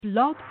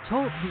Blog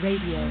Talk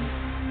Radio.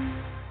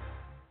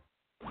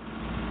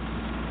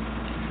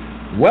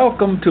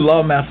 Welcome to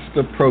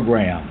Lawmaster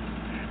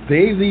Program. The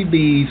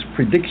AVB's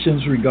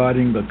predictions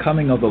regarding the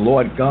coming of the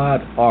Lord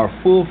God are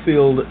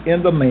fulfilled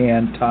in the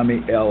man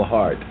Tommy L.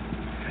 Hart.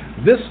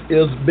 This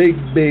is big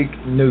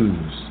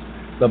news.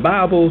 The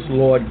Bible's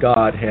Lord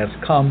God has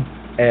come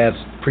as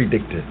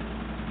predicted.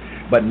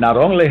 But not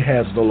only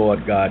has the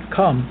Lord God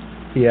come,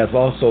 he has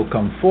also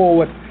come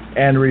forward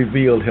and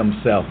revealed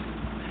himself.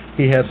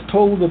 He has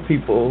told the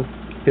people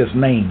his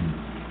name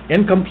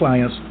in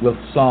compliance with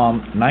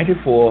Psalm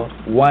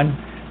 94:1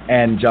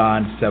 and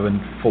John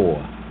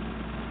 7:4.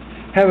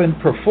 Having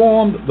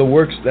performed the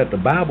works that the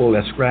Bible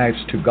ascribes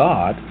to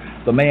God,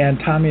 the man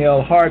Tommy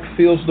L. Hart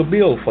fills the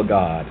bill for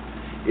God.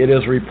 It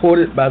is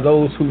reported by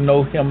those who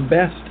know him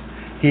best,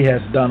 he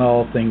has done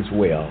all things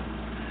well.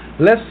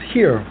 Let's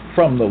hear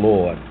from the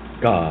Lord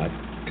God,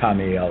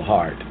 Tommy L.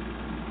 Hart.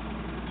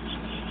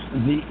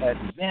 The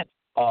advent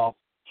of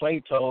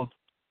Plato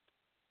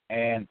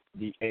and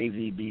the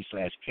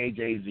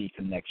AVB/KJV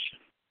connection.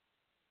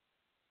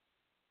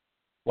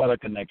 What a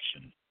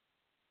connection.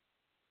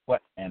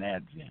 What an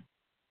advent.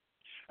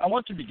 I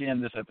want to begin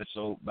this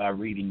episode by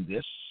reading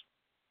this.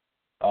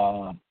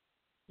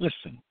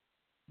 Listen,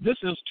 this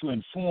is to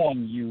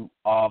inform you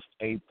of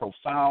a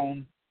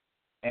profound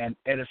and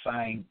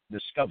edifying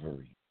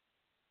discovery.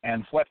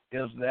 And what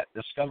is that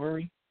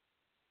discovery?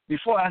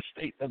 Before I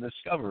state the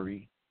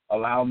discovery,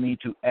 allow me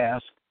to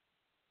ask,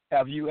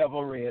 have you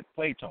ever read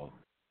Plato?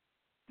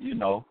 You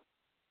know,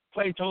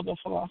 Plato the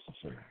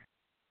philosopher.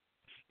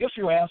 If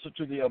your answer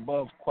to the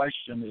above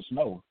question is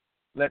no,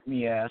 let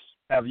me ask,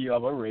 have you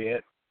ever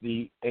read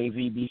the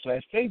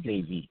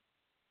AVB/KJV,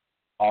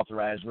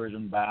 Authorized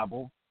Version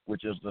Bible,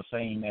 which is the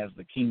same as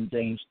the King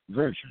James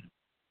Version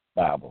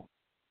Bible?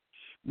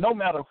 No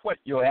matter what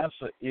your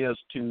answer is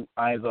to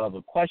either of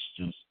the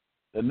questions,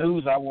 the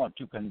news I want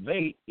to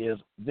convey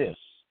is this.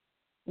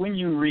 When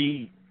you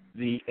read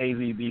the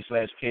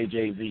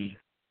AVB/KJV,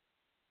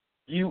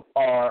 you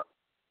are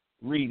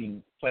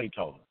reading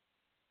Plato.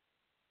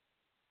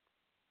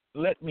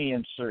 Let me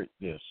insert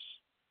this.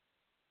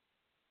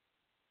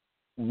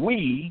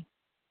 We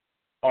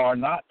are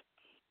not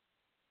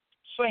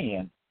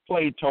saying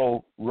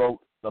Plato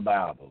wrote the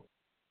Bible.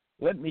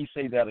 Let me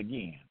say that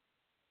again.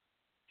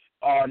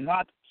 Are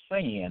not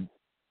saying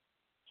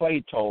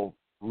Plato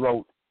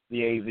wrote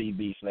the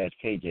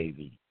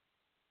AVB/KJV.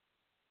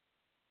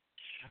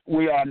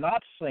 We are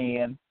not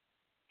saying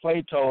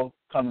Plato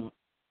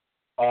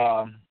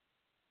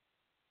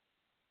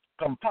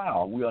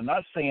compile. We are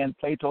not saying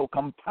Plato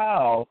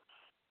compiled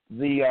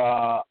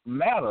the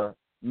matter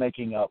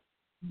making up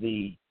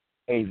the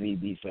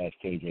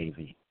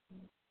AVB/KJV.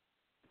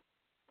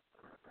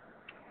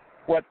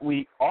 What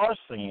we are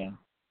saying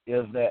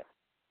is that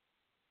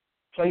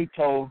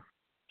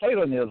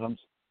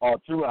Platonisms are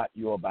throughout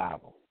your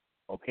Bible,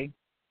 okay?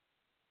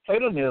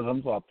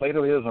 Platonisms are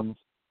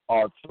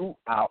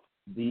throughout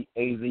the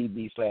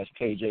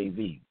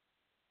AVB/KJV,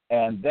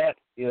 and that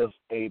is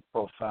a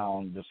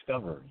profound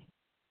discovery.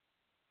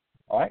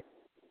 All right?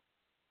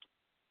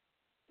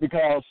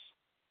 Because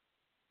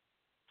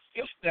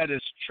if that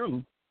is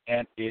true,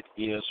 and it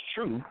is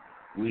true,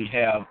 we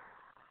have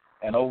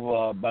an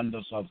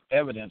overabundance of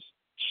evidence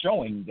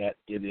showing that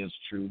it is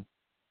true,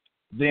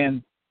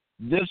 then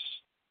this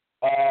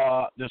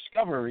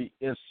discovery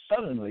is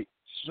certainly,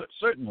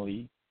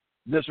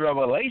 this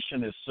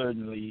revelation is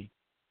certainly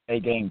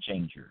a game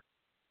changer.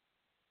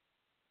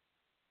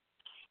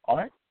 All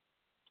right?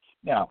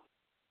 Now,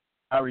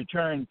 I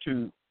return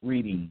to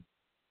reading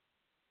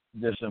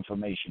this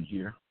information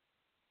here.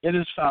 It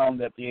is found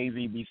that the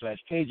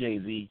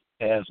AVB/KJV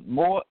has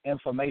more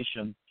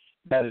information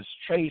that is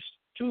traced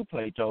to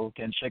Plato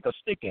can shake a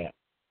stick at.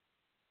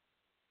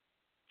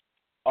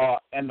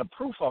 And the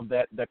proof of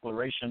that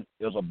declaration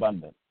is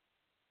abundant.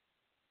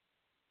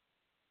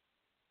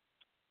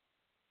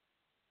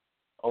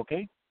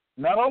 Okay?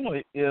 Not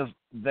only is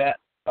that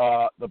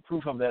the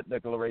proof of that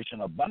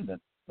declaration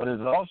abundant, but it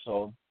is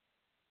also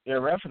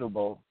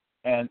irrefutable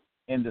and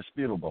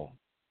indisputable.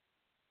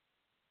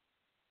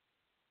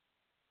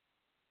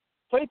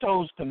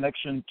 Plato's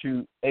connection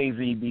to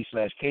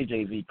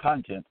AVB/KJV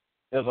content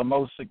is a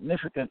most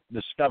significant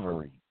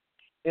discovery.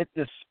 It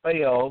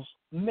dispels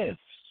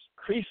myths,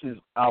 increases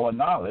our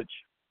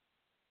knowledge.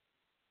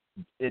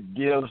 It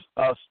gives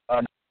us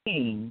a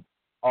name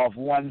of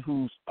one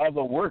whose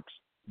other works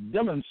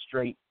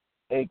demonstrate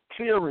a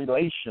clear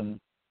relation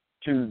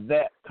to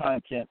that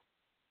content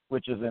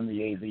which is in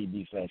the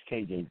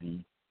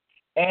AVB/KJV,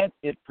 and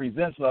it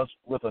presents us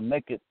with a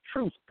naked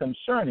truth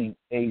concerning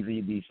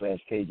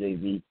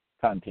AVB/KJV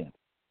content.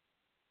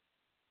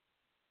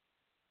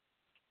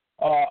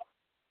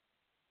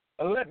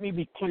 Let me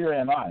be clear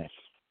and honest.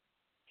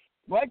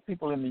 Black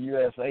people in the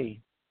USA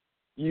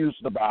use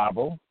the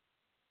Bible,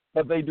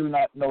 but they do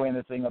not know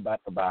anything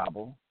about the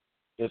Bible,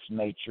 its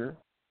nature,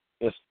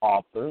 its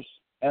authors,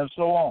 and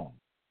so on.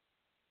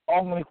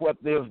 Only what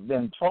they've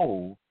been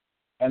told,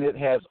 and it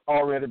has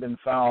already been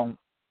found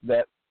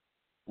that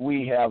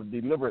we have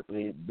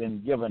deliberately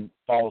been given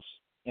false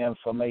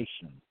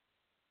information.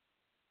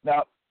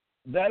 Now,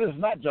 that is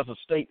not just a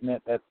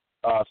statement that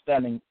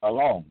standing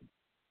alone.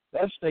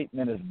 That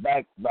statement is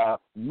backed by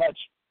much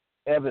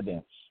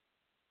evidence.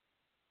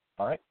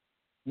 All right?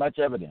 Much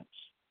evidence,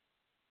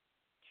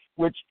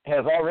 which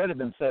has already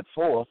been set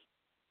forth.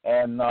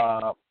 And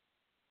to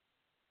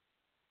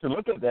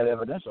look at that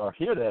evidence or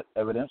hear that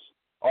evidence,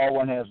 all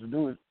one has to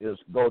do is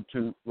go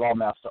to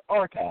Lawmaster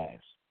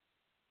Archives.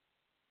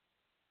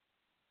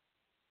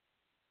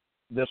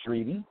 This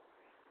reading,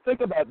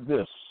 think about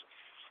this.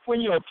 When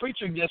your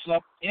preacher gets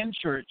up in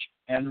church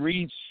and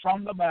reads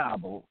from the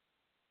Bible,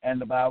 and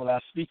the Bible I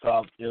speak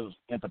of is,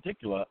 in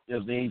particular,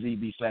 is the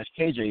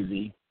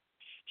AVB/KJV,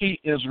 he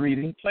is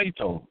reading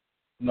Plato,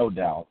 no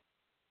doubt.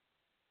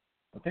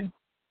 Okay?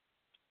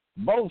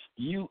 Both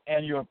you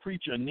and your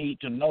preacher need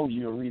to know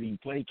you're reading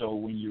Plato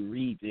when you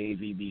read the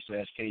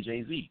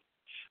AVB/KJV.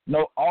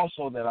 Note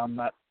also that I'm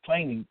not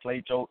claiming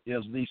Plato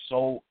is the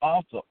sole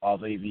author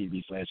of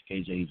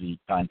AVB/KJV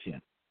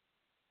content.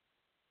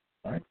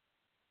 All right?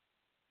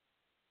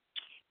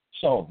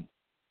 So,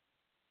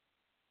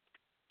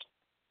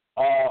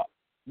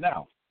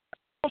 now,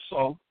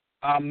 also,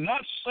 I'm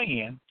not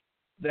saying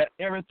that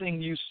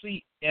everything you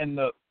see in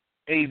the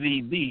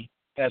AVB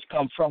has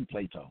come from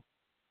Plato.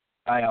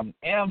 I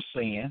am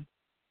saying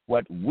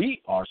what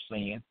we are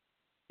saying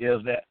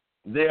is that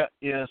there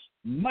is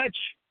much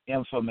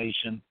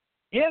information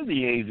in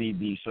the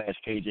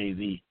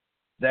AVB/KJV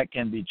that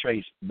can be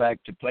traced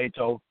back to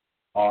Plato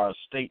or a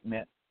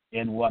statement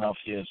in one of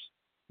his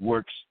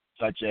works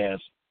such as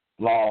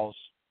Laws,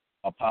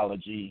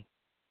 Apology,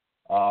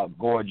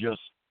 Gorgias,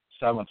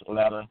 Seventh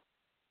Letter,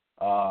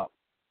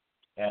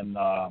 and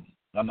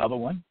another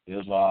one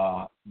is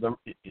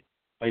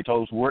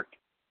Plato's work,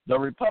 The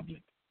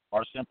Republic,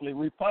 or simply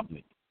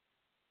Republic.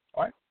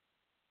 All right?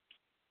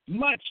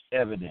 Much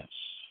evidence.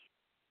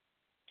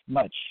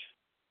 Much.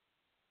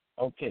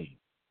 Okay.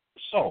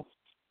 So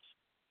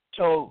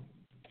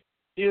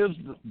is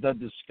the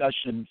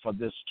discussion for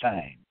this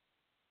time.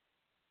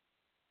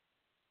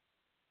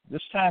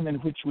 This time in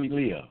which we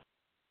live,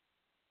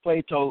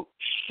 Plato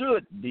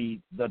should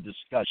be the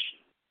discussion.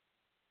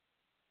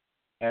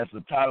 As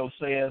the title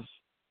says,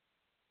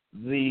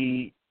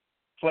 the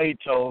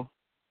Plato/AJ,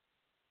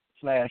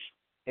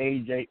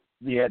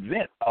 the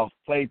advent of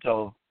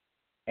Plato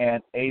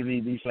and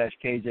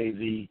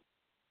AVB/KJV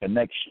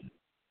connection.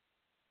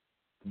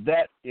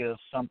 That is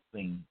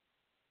something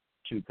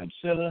to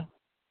consider.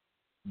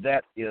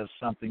 That is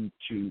something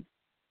to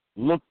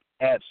look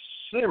at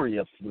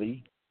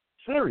seriously.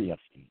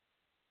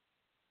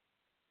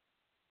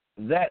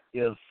 That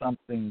is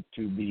something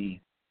to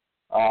be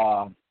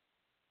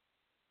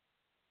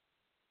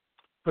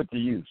put to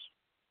use.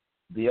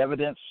 The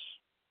evidence,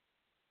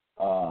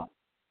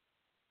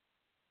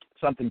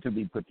 something to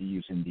be put to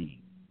use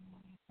indeed.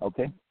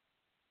 Okay?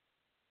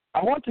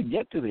 I want to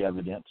get to the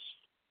evidence,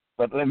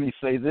 but let me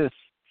say this.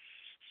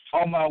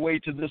 On my way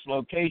to this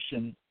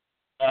location,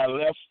 I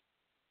left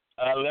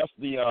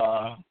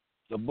the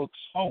books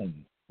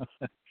home.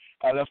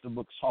 I left the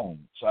books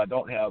home, so I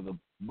don't have the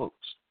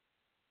books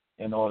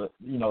in order,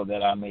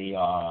 that I may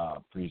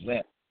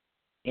present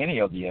any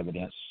of the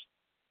evidence,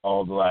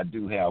 although I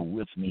do have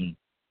with me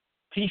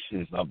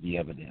pieces of the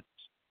evidence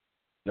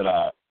that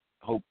I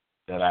hope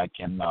that I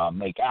can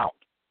make out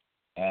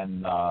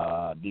and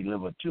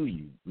deliver to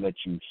you,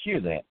 let you hear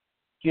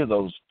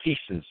those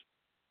pieces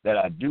that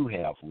I do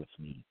have with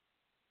me.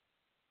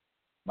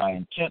 My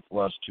intent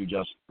was to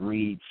just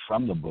read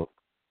from the book,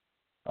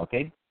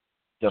 okay?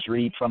 Just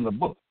read from the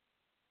book,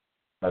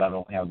 but I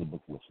don't have the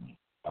book with me.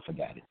 I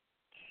forgot it.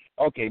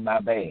 Okay, my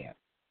bad.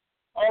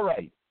 All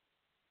right.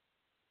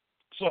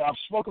 So I've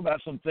spoke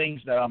about some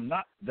things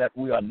that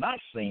we are not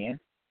saying.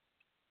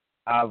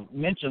 I've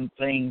mentioned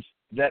things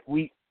that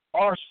we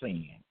are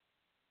saying,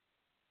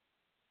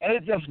 and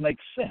it just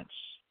makes sense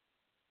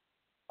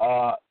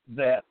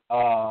that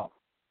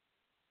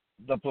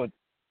the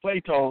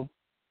Plato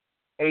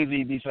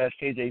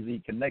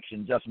AVB/KJV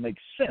connection just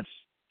makes sense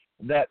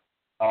that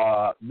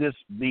this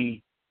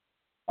be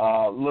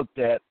looked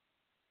at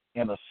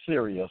in a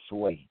serious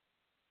way.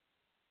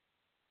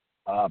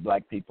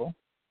 Black people.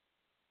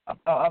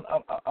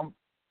 I'm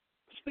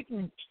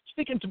speaking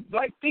to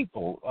black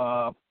people.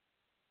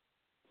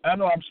 I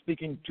know I'm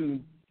speaking to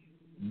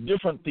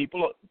different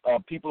people,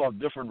 people of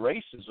different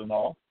races and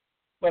all,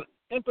 but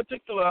in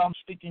particular I'm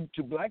speaking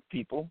to black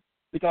people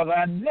because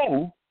I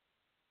know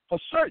for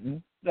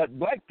certain that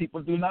black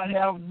people do not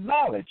have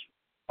knowledge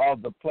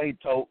of the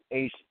Plato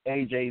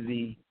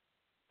AJV,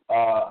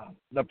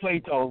 the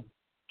Plato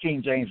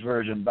King James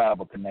Version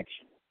Bible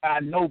connection. I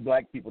know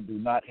black people do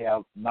not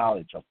have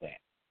knowledge of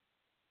that.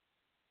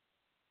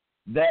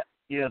 That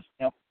is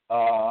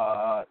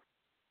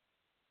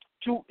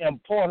too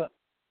important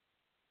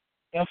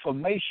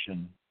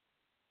information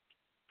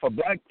for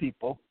black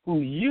people who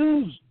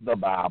use the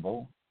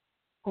Bible,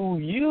 who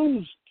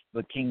use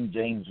the King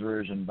James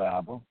Version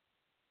Bible.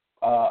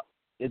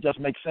 It just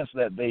makes sense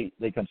that they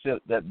consider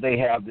that they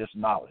have this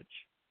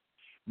knowledge.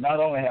 not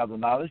only have the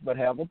knowledge, but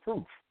have the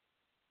proof.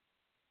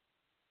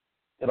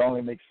 It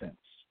only makes sense.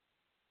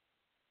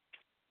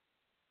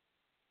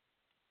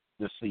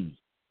 Deceived.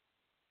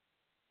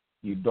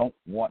 You don't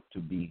want to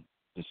be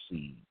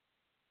deceived.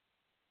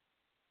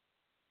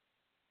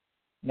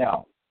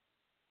 Now,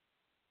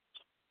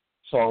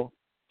 so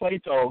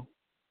Plato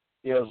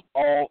is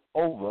all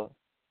over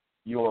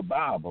your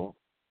Bible.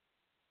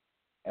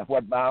 And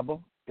what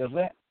Bible is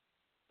that?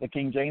 The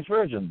King James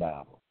Version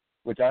Bible,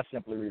 which I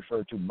simply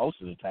refer to most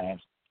of the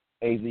times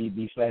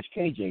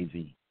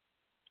AVB/KJV.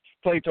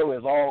 Plato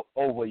is all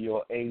over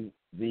your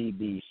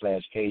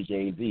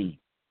AVB/KJV.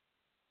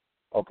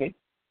 Okay?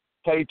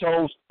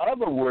 Plato's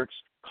other works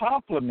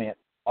complement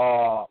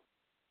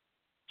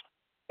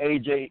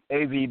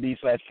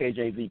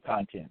AVB/KJV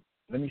content.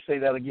 Let me say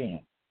that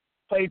again.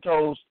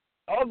 Plato's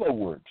other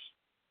works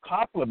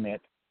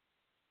complement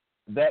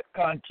that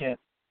content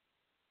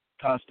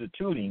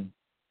constituting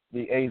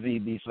the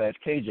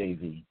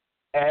AVB/KJV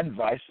and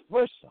vice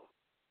versa.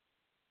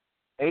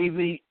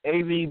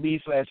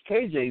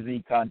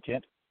 AVB/KJV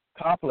content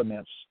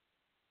complements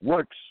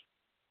works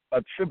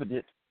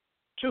attributed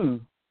to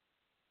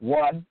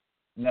one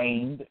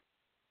named,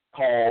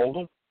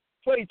 called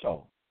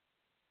Plato.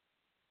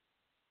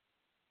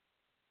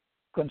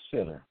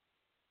 Consider.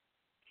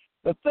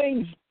 The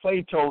things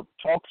Plato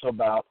talks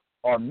about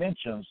or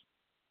mentions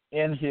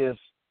in his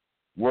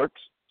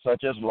works,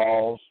 such as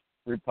Laws,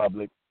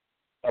 Republic,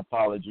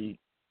 Apology,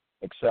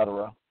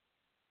 etc.,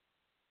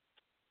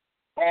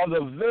 are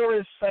the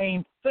very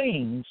same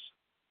things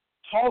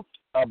talked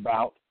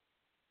about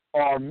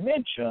or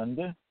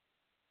mentioned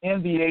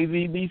in the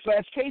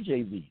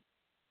AVB/KJV.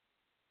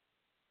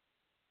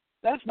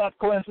 That's not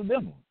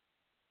coincidental.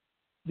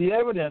 The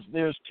evidence,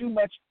 there's too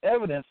much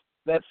evidence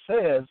that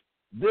says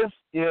this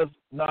is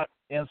not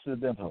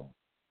incidental.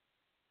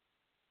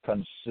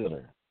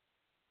 Consider.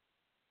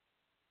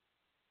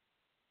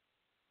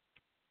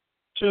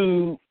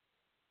 To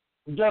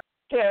just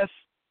test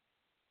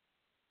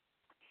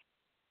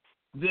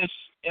this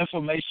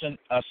information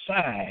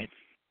aside,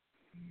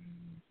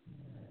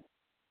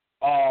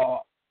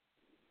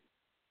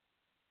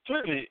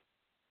 clearly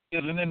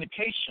is an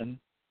indication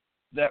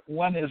that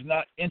one is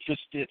not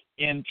interested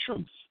in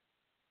truth.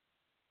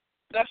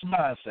 That's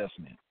my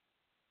assessment.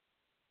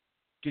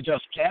 To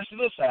just cast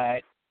it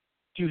aside,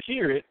 to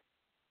hear it,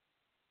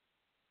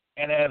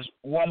 and as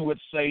one would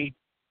say,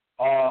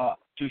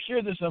 to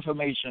hear this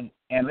information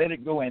and let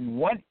it go in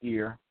one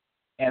ear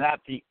and out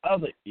the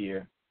other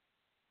ear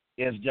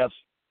is just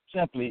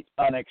simply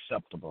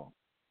unacceptable.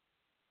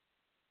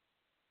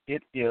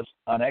 It is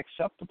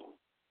unacceptable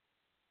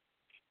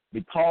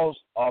because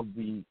of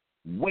the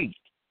weight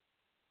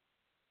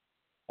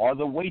or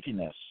the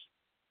weightiness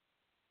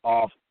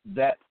of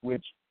that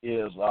which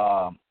is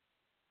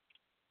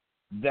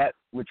that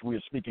which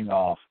we're speaking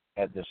of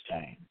at this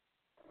time.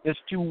 It's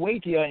too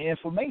weighty an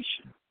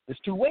information. It's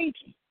too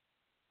weighty.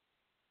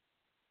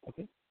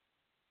 Okay?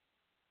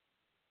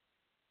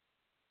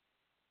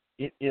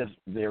 It is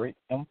very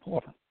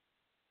important.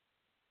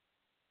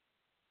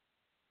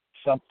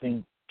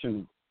 Something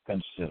to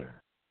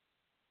consider.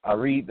 I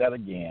read that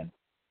again.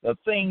 The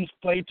things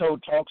Plato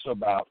talks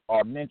about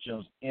or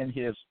mentions in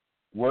his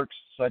works,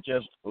 such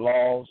as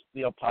Laws,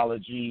 the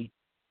Apology,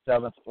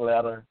 Seventh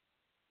Letter,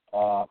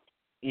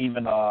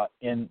 even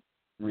in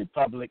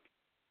Republic,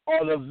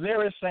 are the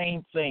very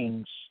same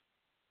things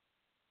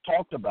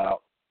talked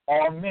about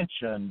or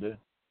mentioned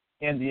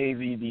in the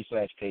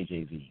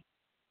AVB/KJV.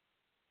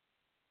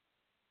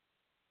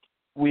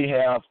 We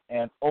have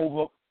an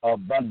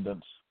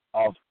overabundance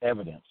of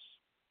evidence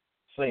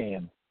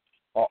saying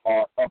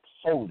or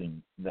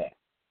upholding that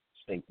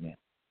statement.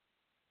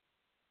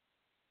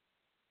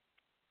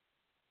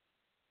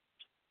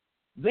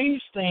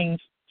 These things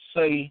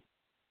say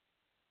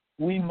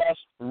we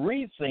must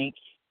rethink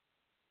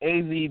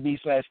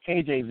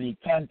AVB/KJV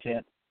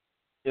content,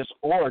 its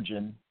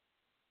origin,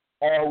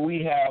 or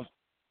we have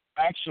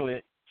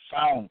actually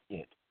found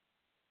it.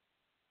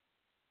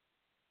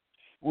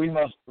 We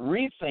must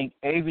rethink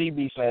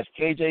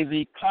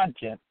AVB/KJV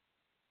content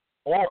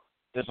or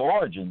its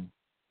origin,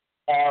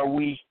 or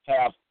we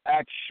have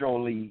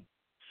actually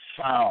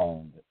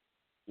found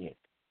it.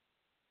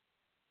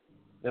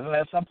 Isn't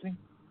that something?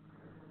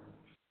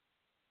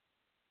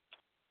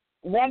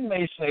 One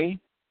may say,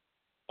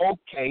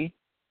 okay,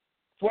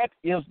 what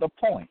is the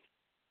point?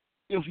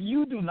 If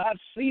you do not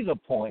see the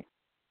point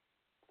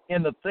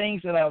in the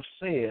things that I've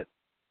said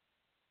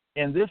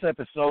in this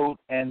episode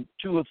and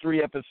 2 or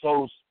 3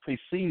 episodes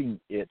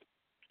preceding it,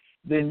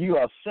 then you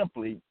are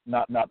simply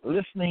not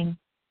listening,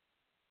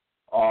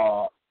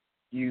 or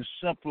you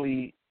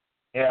simply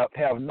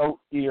have no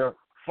ear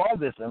for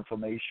this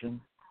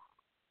information.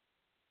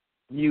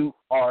 You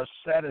are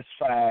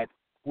satisfied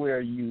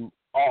where you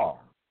are.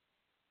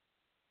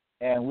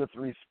 And with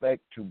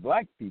respect to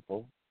black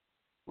people,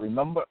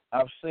 remember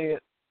I've said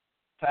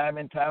time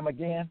and time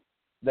again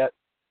that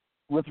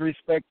with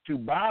respect to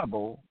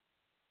Bible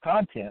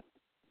content,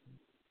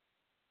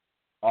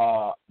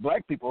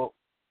 black people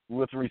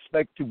with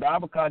respect to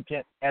Bible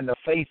content and the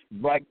faith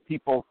black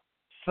people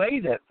say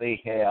that they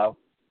have,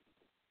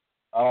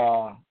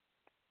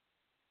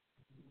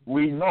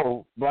 we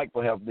know black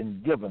people have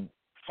been given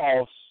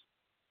false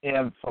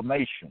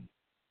information.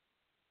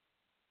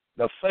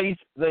 The faith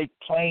they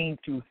claim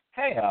to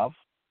have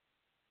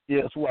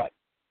is what?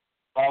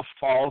 A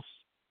false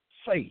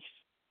faith.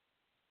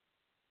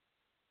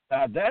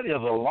 Now, that is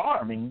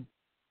alarming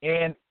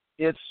in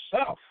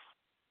itself,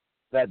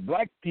 that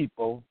black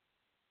people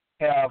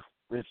have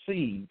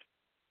received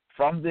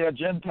from their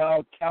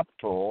Gentile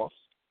captors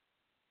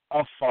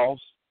a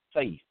false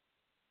faith.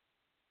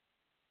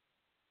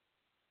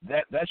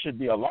 That should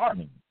be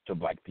alarming to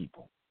black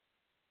people.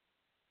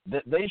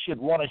 That they should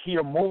want to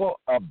hear more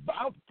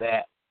about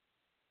that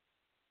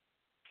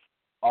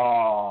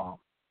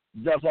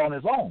just on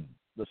its own,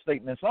 the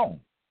statement's own.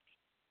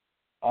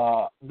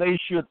 They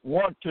should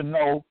want to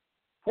know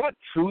what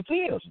truth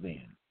is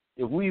then.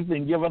 If we've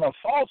been given a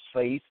false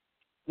faith,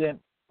 then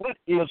what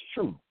is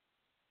true?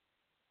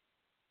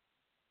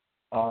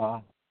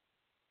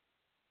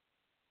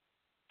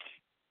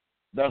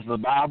 Does the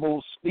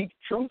Bible speak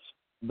truth?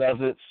 Does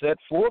it set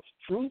forth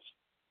truth?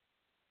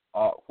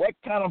 What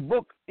kind of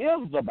book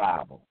is the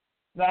Bible?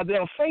 Now,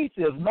 their faith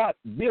is not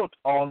built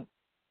on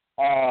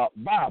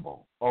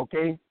Bible,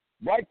 okay?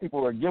 Black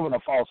people were given a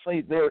false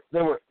faith.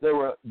 They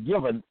were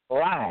given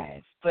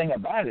lies. Thing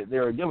about it, they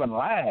were given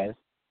lies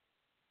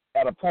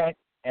at a point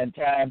in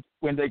time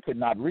when they could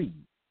not read.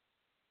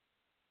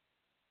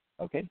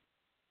 Okay?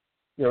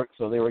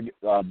 So they were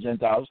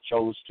Gentiles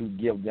chose to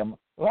give them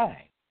lies.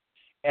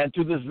 And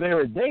to this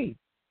very day,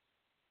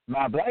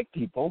 my black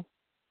people,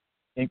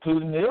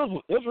 including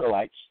the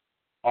Israelites,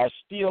 are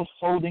still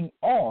holding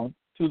on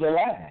to the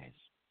lies.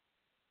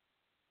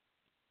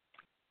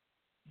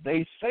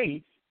 They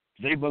say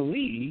they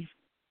believe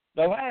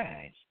the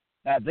lies.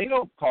 Now, they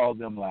don't call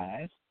them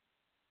lies.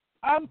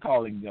 I'm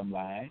calling them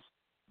lies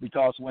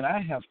because when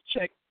I have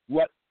checked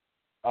what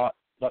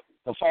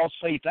the false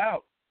faith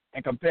out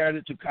and compared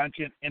it to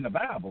content in the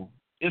Bible,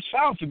 it's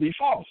found to be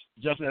false,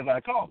 just as I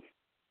called it,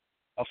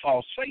 a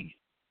false faith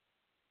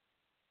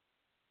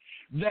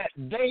that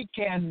they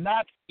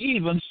cannot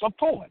even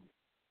support.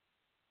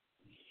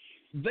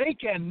 They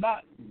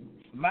cannot,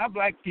 my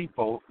black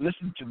people,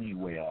 listen to me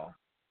well,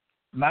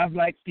 my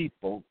black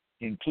people,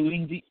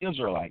 including the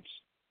Israelites,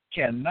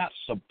 cannot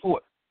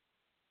support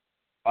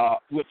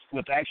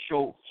with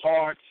actual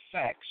hard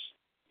facts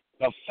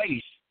the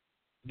faith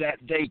that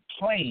they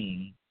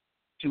claim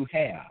to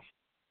have.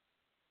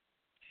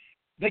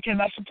 They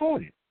cannot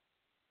support it.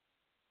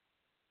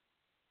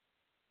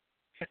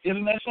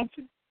 Isn't that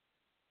something?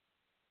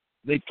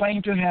 They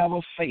claim to have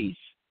a faith,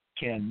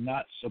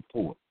 cannot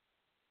support.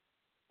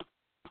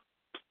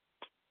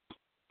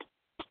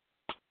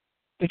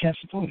 They can't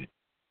support it.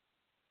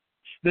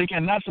 They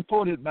cannot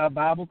support it by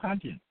Bible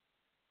content.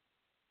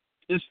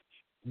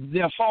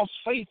 Their false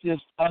faith is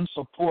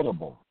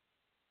unsupportable.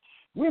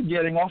 We're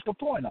getting off the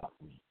point, aren't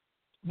we?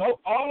 No,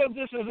 all of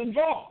this is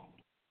involved.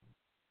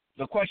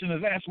 The question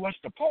is asked, what's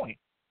the point?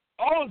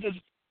 All of this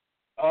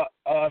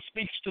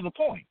speaks to the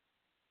point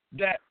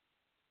that,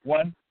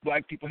 one,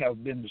 black people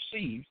have been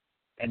deceived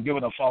and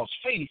given a false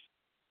faith,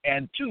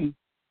 and two,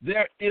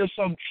 there is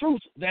some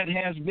truth that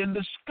has been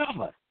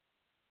discovered.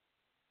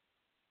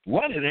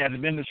 One, it has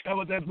been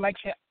discovered that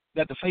blacks have,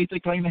 that the faith they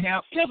claim to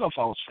have is a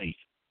false faith.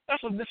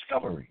 That's a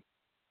discovery.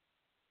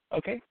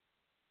 Okay?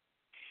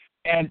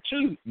 And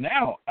two,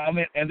 now,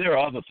 and there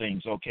are other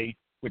things, okay,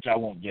 which I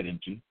won't get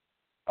into.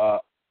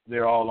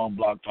 They're all on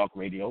Blog Talk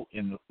Radio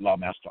in the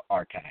Lawmaster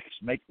Archives.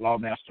 Make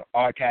Lawmaster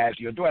Archives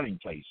your dwelling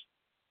place.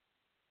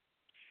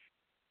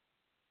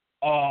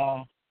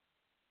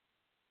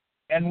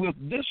 And with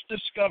this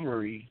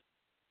discovery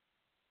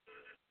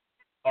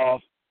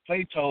of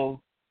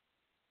Plato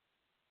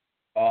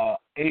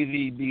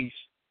AVB's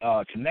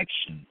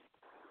connection,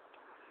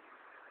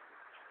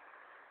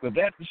 with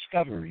that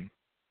discovery,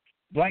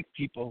 black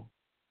people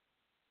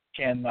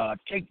can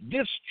take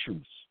this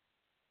truth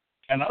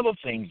and other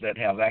things that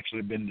have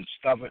actually been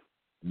discovered,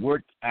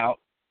 worked out,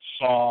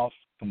 solved,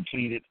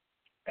 completed,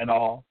 and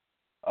all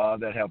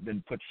that have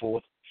been put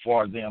forth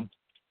for them.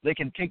 They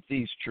can take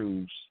these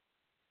truths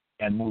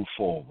and move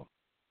forward.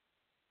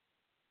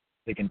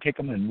 They can take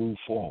them and move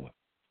forward.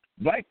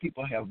 Black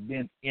people have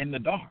been in the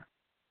dark.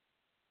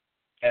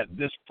 At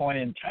this point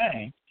in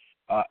time,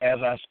 as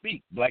I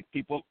speak, black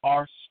people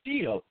are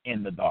still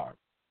in the dark.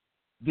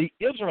 The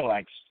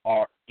Israelites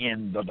are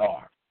in the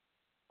dark.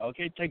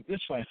 Okay, take this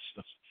for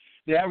instance.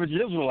 The average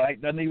Israelite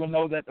doesn't even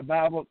know that the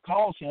Bible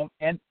calls him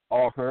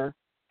or her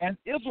an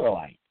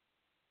Israelite.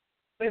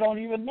 They don't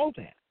even know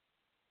that.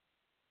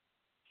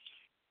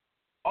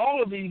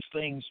 All of these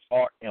things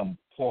are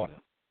important.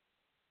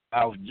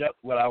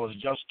 What I was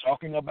just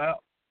talking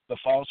about, the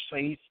false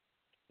faith,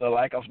 the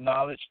lack of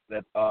knowledge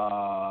that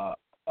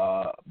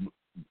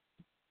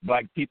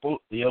black people,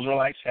 the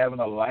Israelites, having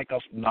a lack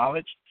of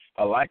knowledge,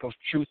 a lack of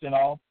truth and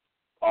all,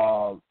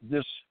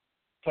 this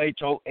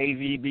Plato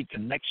AVB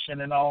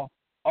connection and all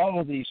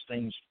of these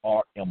things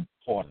are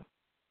important.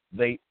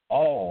 They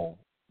all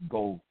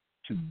go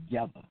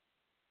together.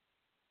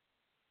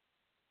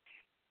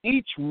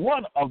 Each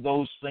one of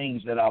those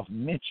things that I've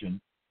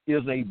mentioned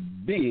is a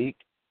big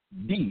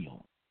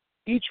deal.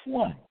 Each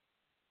one.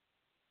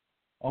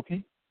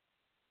 Okay?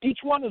 Each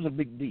one is a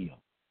big deal.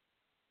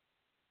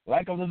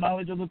 Lack of the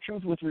knowledge of the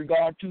truth with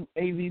regard to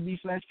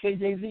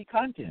AVB/KJV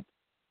content.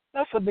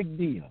 That's a big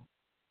deal.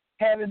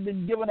 Having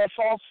been given a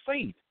false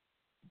faith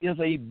is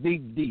a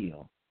big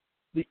deal.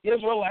 The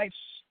Israelites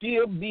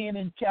still being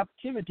in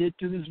captivity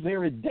to this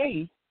very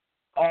day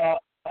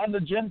under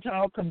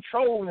Gentile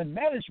control and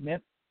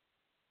management,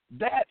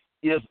 that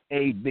is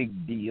a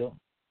big deal.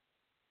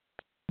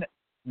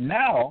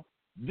 Now,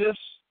 this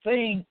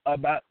thing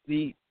about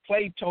the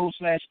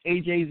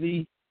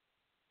Plato/AJV,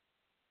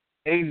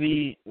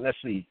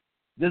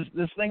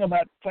 this thing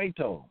about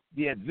Plato,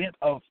 the advent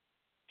of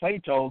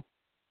Plato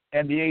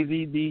and the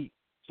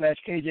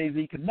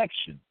AVB/KJV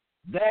connection,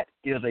 that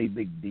is a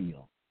big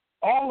deal.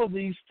 All of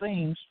these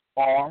things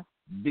are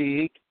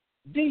big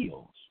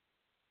deals.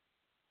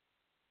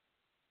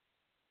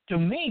 To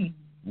me,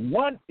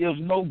 one is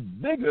no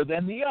bigger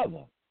than the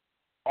other,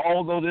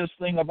 although this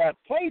thing about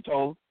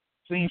Plato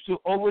seems to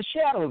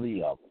overshadow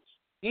the others.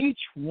 Each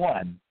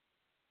one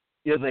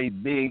is a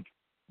big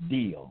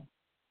deal.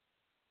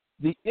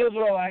 The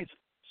Israelites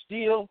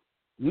still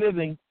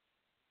living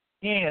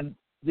in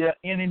their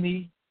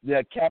enemy,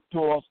 their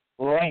captor's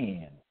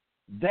land.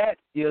 That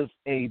is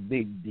a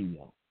big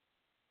deal.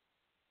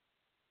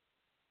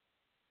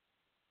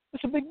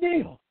 It's a big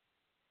deal.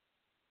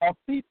 Are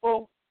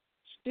people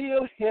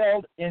still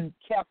held in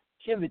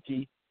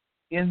captivity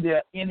in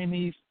their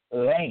enemy's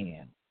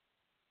land,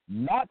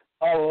 not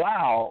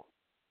allowed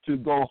to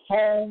go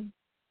home,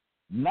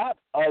 not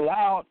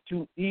allowed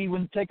to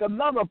even take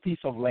another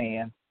piece of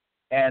land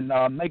and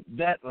make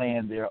that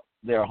land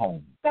their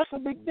home? That's a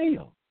big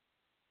deal.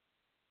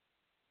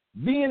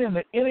 Being in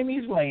the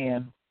enemy's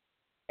land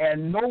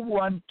and no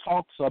one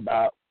talks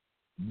about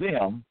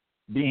them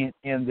being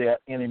in their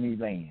enemy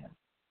land.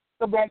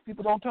 The black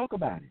people don't talk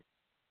about it.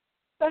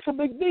 That's a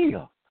big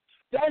deal.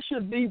 That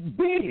should be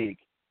big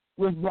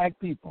with black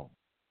people.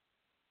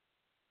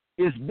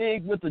 It's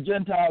big with the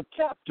Gentile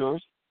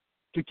captors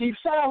to keep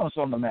silence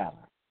on the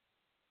matter.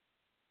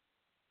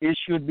 It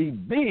should be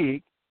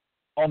big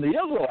on the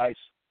Israelites,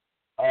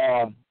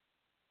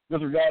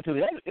 with regard to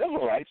the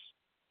Israelites.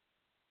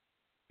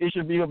 It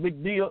should be a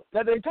big deal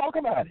that they talk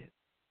about it.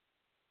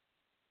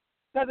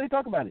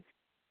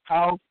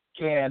 How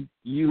can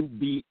you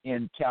be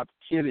in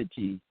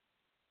captivity,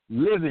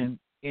 living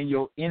in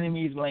your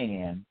enemy's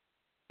land,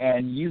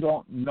 and you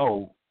don't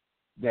know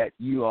that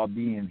you are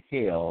being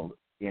held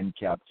in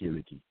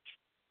captivity?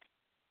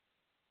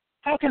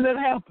 How can that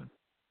happen?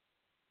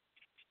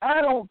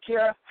 I don't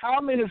care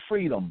how many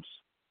freedoms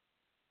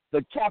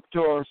the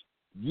captors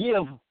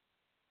give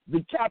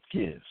the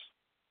captives.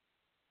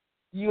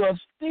 You are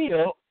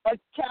still a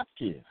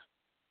captive.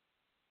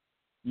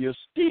 You're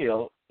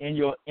still in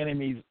your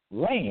enemy's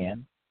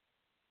land,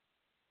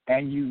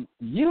 and you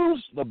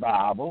use the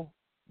Bible.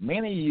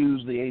 Many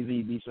use the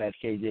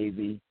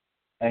AVB/KJV,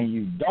 and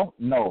you don't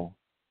know.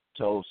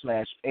 So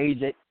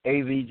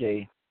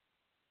 /AVJ.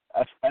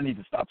 I need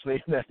to stop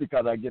saying that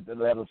because I get the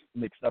letters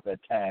mixed up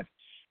at times.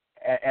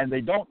 And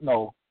they don't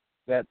know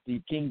that the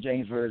King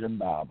James Version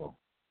Bible,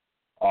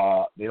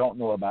 they don't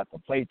know about the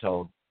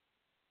Plato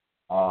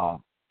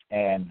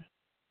and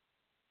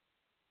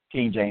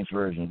King James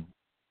Version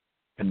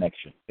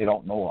connection. They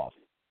don't know of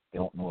it. They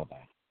don't know about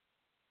it.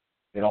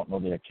 They don't know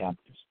they're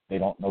captives. They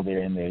don't know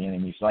they're in their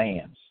enemy's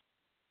lands.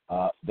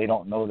 They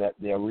don't know that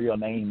their real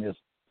name is,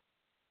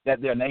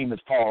 that their name is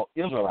called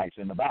Israelites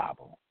in the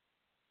Bible,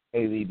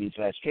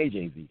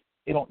 AVB/KJV.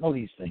 They don't know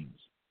these things.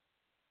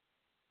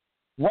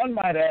 One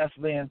might ask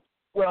then,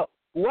 well,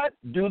 what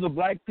do the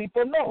black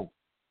people know?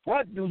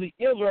 What do the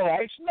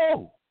Israelites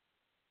know?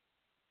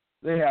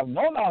 They have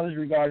no knowledge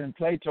regarding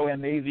Plato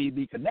and the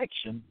AVB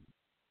connection,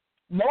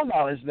 no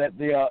knowledge that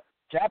they are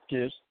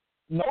captives,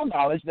 no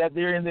knowledge that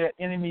they're in their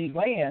enemy's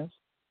lands,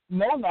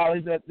 no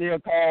knowledge that they are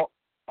called,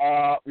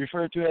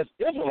 referred to as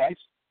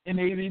Israelites in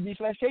the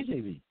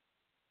AVB/KJV.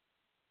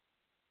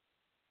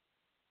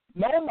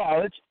 No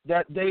knowledge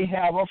that they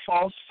have a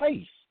false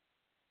faith,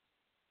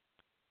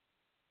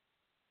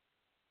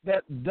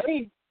 that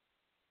they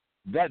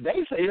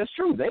say is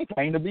true. They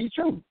claim to be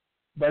true,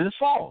 but it's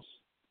false.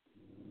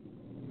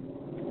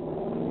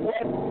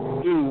 What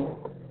do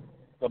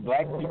the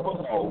black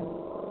people know?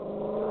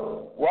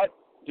 What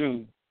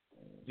do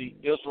the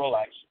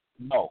Israelites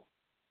know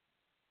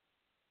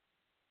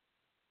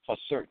for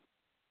certain?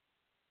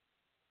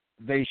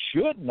 They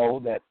should know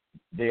that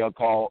they are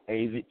called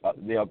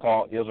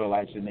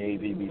Israelites in the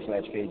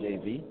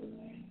AVB/KJV.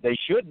 They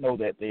should know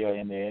that they are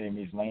in their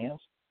enemy's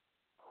lands.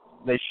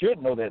 They should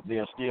know that they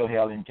are still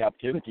held in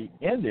captivity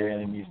in their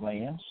enemy's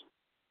lands.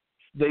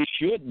 They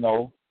should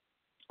know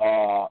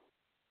that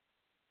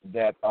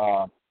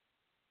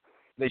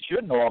they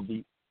should know of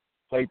the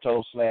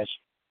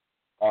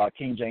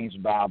Plato/King James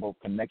Bible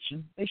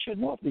connection. They should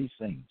know of these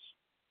things.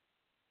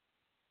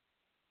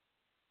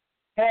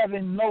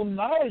 Having no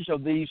knowledge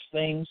of these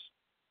things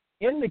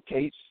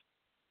indicates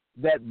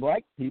that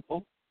black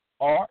people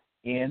are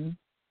in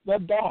the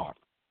dark.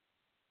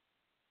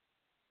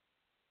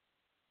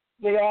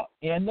 They are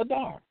in the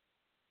dark.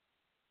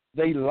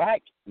 They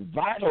lack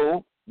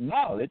vital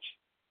knowledge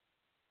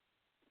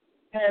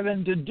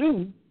having to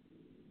do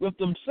with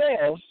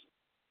themselves.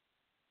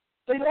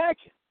 They lack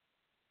it.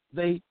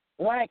 They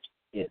lack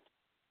it.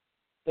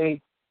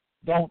 They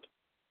don't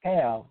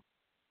have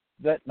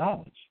that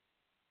knowledge.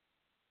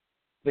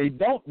 They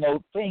don't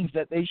know things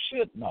that they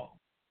should know.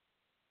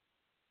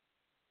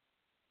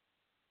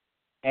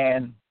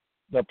 And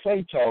the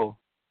Plato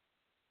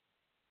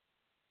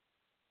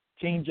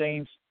King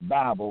James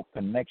Bible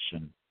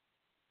connection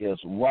is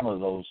one of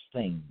those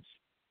things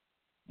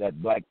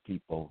that black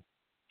people,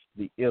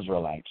 the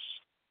Israelites,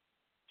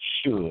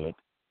 should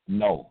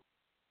know.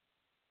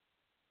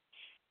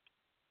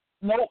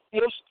 No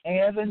ifs,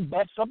 ands, and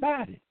buts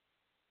about it.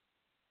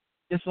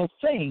 It's a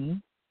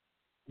thing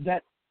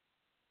that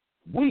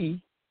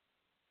we,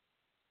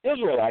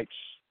 Israelites,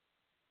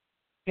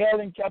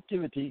 held in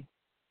captivity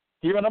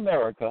here in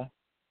America,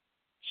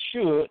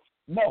 should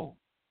know.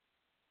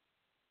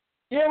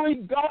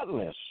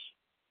 Irregardless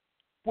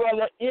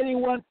whether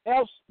anyone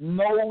else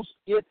knows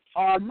it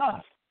or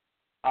not.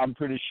 I'm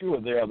pretty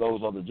sure there are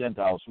those other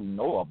Gentiles who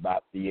know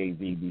about the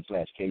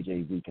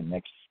AVB/KJV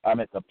connection. I'm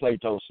at the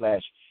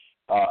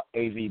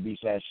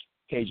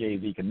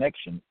Plato/AVB/KJV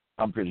connection.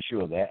 I'm pretty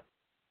sure of that.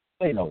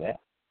 They know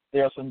that.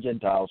 There are some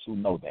Gentiles who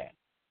know that.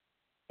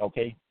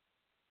 Okay?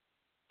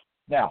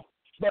 Now,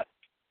 but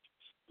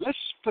let's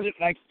put it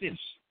like this.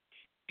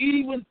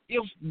 Even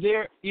if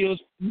there is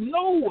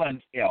no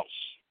one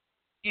else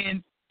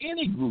in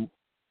any group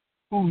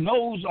who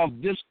knows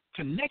of this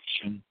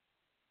connection,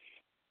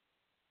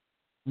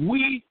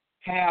 we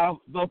have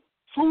the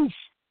proof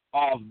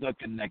of the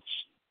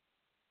connection.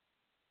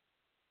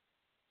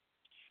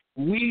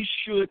 We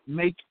should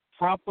make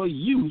proper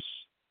use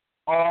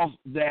of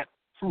that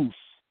proof,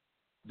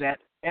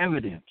 that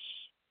evidence,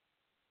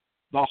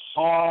 the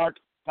hard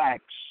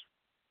facts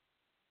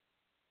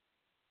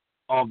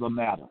of the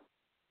matter,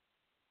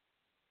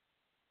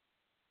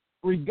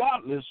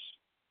 regardless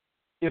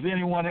if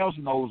anyone else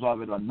knows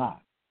of it or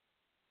not.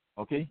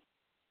 Okay?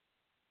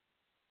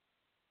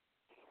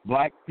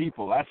 Black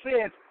people. I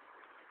said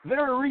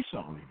very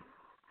recently,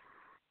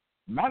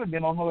 might have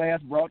been on the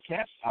last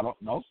broadcast, I don't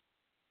know,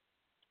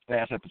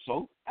 last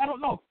episode, I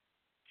don't know.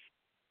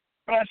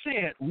 But I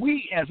said,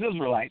 we as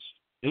Israelites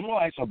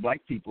are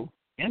black people.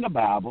 In the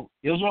Bible,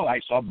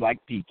 Israelites are black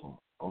people,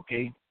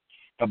 okay?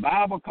 The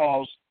Bible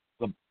calls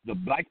the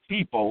black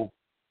people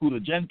who the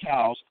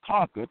Gentiles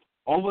conquered,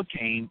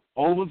 overcame,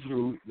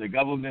 overthrew the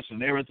governments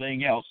and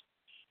everything else,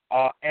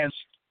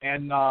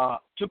 and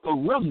took a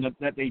remnant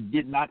that they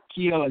did not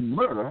kill and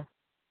murder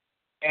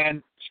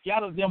and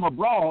scattered them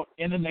abroad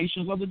in the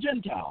nations of the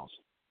Gentiles.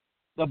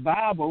 The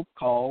Bible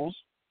calls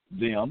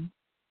them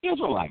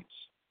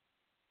Israelites.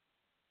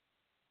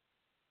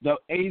 The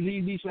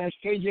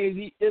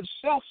AVB/KJV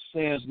itself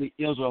says the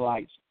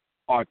Israelites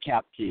are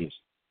captives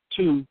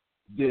to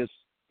this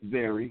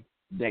very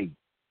day.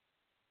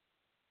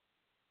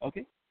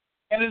 Okay?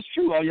 And it's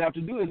true. All you have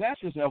to do is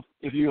ask yourself,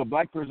 if you're a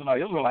black person or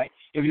Israelite,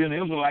 if you're an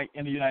Israelite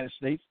in the United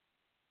States,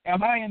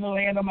 am I in the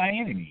land of my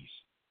enemies?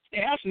 The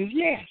answer is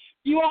yes,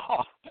 you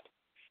are.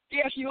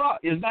 Yes, you are.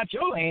 It's not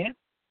your land.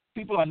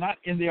 People are not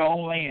in their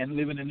own land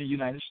living in the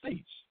United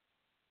States.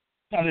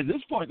 Now, at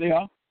this point, they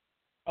are.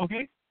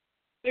 Okay?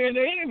 They're in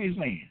their enemy's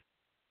land.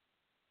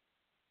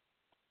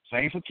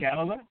 Same for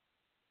Canada,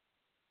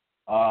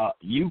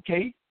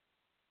 UK,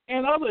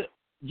 and other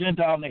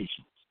Gentile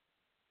nations.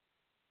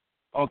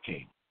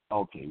 Okay.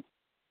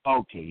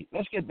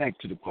 Let's get back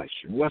to the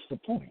question. What's the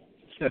point?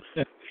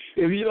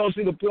 If you don't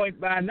see the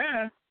point by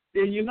now,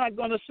 then you're not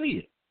going to see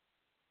it.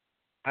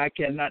 I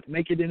cannot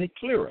make it any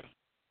clearer.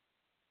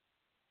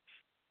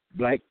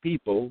 Black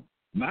people,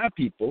 my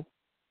people,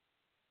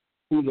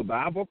 who the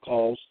Bible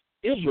calls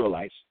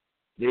Israelites,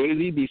 the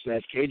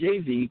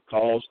AVB/KJV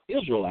calls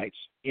Israelites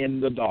in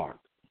the dark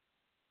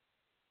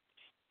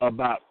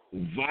about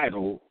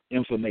vital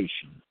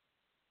information.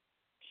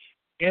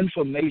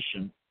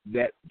 Information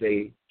that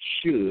they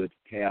should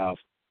have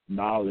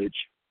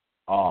knowledge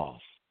of.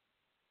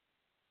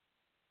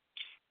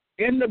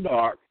 In the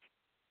dark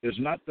is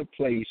not the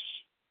place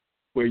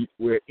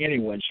where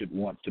anyone should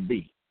want to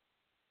be.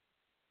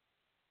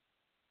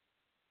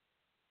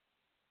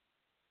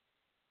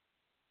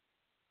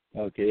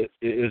 Okay,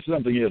 it's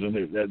something, isn't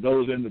it, that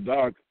those in the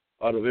dark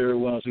are the very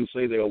ones who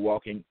say they are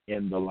walking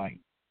in the light.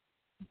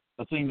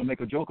 A thing to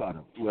make a joke out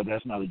of. Well,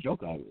 that's not a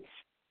joke out of it.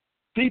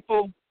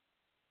 People,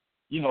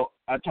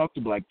 I talk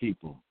to black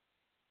people,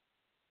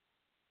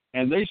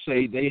 and they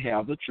say they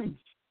have the truth,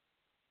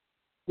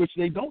 which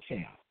they don't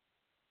have.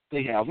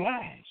 They have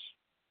lies.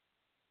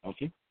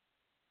 Okay?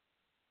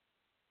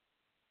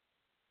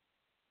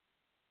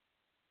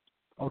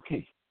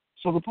 Okay,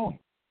 so the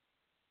point.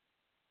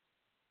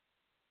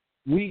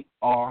 We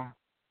are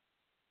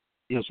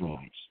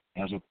Israelites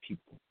as a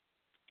people.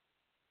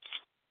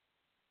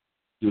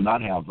 Do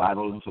not have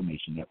vital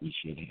information that we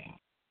should have.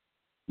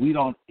 we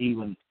don't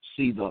even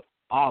see the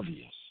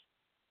obvious.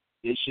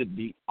 It should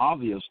be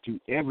obvious to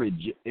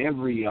every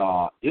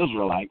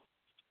Israelite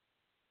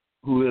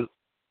who is,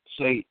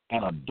 say,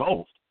 an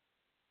adult,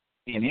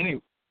 in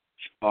any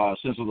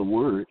sense of the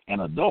word,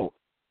 an adult,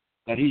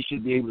 that he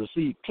should be able to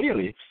see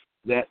clearly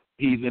that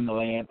he's in the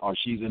land or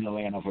she's in the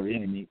land of her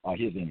enemy or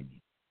his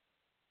enemy.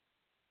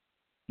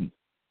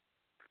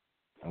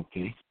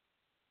 Okay.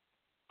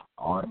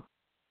 All right.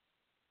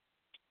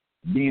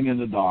 Being in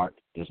the dark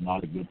is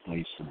not a good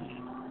place to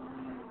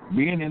be.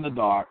 Being in the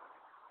dark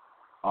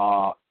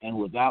and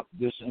without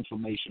this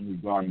information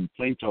regarding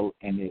Plato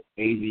and the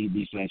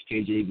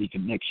AVB/KJV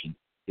connection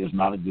is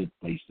not a good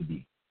place to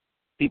be.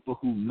 People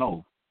who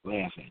know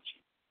laugh at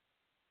you.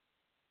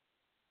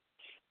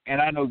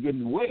 And I know good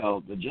and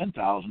well the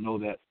Gentiles know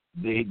that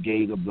they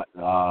gave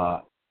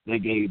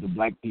the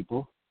black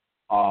people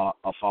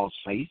a false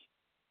faith.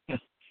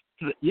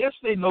 Yes,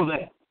 they know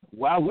that.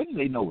 Why wouldn't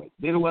they know it?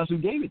 They're the ones who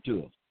gave it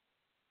to us.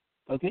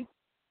 Okay?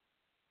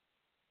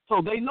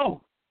 So they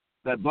know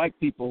that black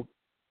people,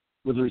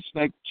 with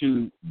respect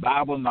to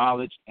Bible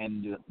knowledge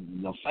and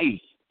the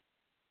faith,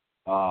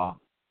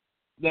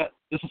 that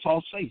it's a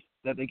false faith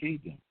that they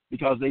gave them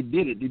because they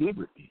did it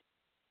deliberately.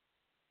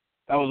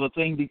 That was a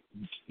thing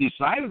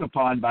decided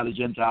upon by the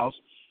Gentiles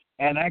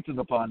and acted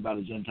upon by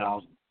the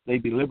Gentiles. They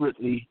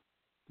deliberately,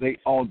 they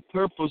on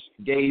purpose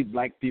gave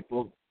black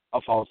people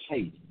a false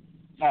faith.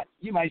 Now,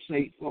 you might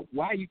say, well,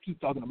 why you keep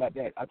talking about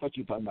that? I thought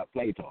you were talking about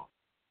Plato.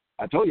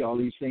 I told you all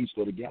these things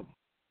go together.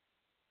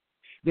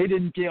 They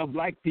didn't tell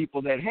black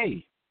people that,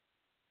 hey,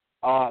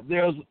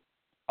 there's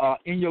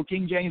in your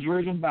King James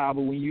Version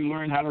Bible, when you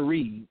learn how to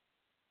read,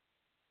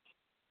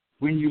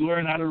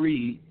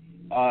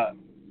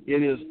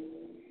 it is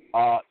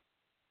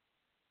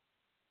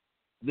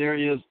there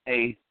is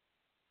a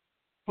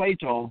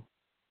Plato,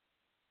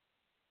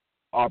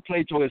 or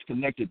Plato is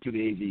connected to the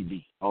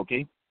AVB,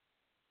 okay?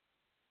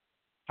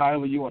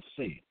 However you want to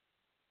say it.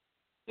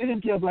 They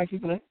didn't tell black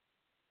people that.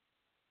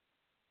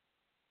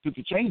 Took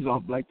the chains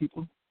off black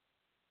people.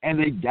 And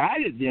they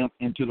guided them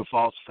into the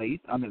false faith.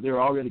 I mean, they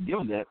were already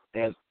given that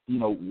as,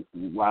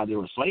 while they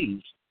were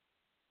slaves,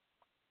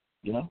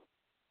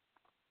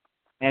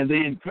 And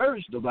they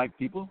encouraged the black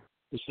people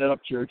to set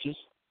up churches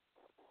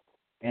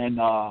and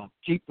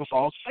keep the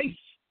false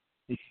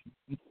faith.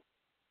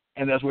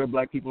 And that's where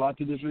black people are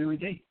to this very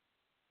day.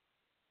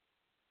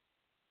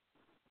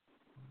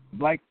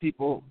 Black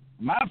people,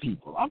 my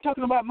people, I'm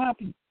talking about my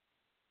people.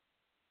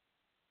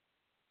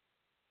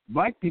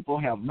 Black people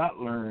have not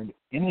learned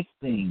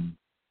anything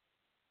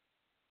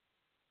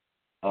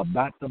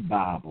about the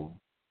Bible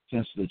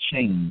since the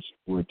chains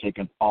were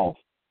taken off,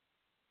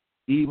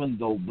 even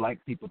though black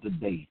people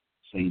today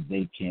say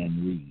they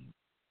can read.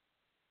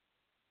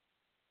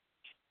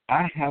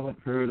 I haven't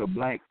heard a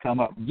black come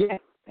up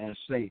yet and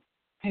say,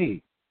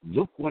 hey,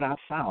 look what I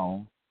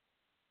found,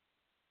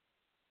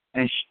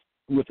 and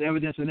with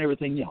evidence and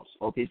everything else,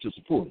 okay, to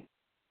support it.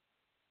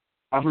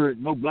 I've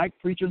heard no black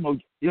preacher, no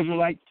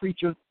Israelite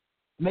preacher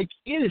make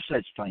any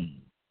such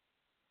claim.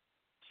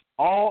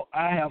 All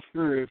I have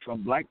heard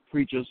from black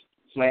preachers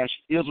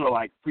 /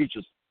 Israelite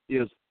preachers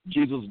is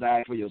Jesus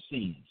died for your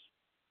sins.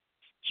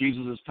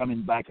 Jesus is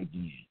coming back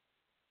again.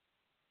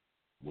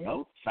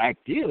 Well,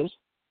 fact is,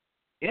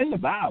 in the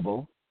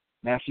Bible,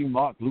 Matthew,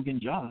 Mark, Luke,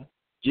 and John,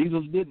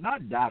 Jesus did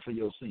not die for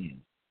your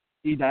sins.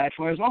 He died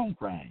for his own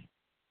crime,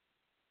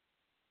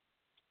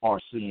 or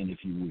sin,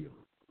 if you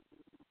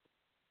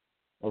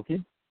will.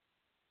 Okay?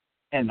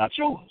 And not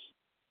yours.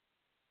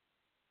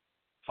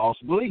 False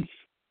belief.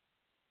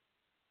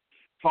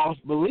 False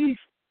belief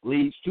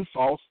leads to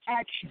false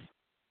action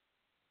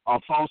or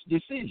false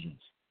decisions.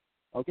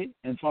 Okay?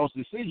 And false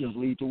decisions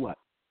lead to what?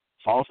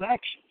 False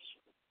actions.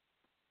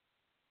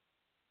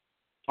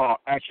 Or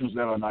actions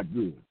that are not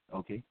good.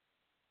 Okay?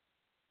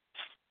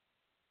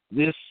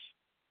 This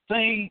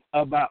thing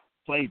about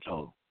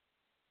Plato,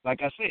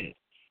 like I said,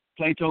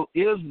 Plato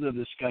is the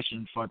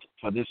discussion for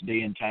this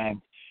day and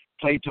time.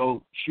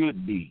 Plato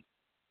should be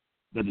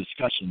the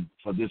discussion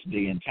for this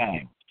day and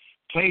time.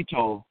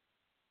 Plato,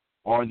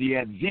 or the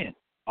advent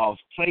of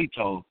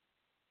Plato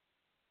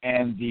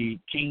and the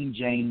King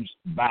James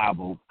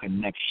Bible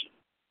connection.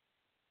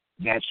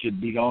 That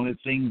should be the only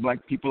thing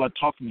black people are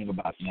talking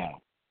about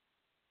now.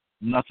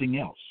 Nothing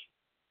else.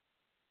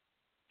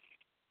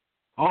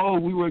 Oh,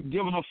 we were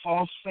given a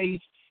false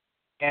faith,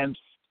 and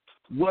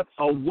what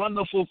a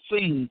wonderful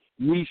thing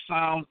we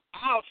found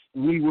out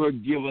we were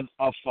given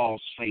a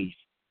false faith.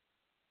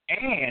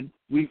 And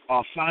we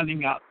are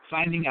finding out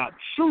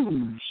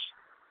truths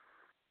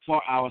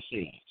for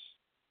ourselves.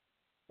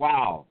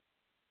 Wow.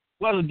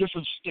 What a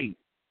different state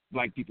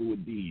black people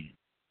would be in.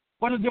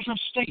 What a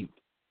different state.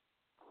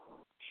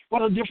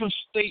 What a different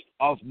state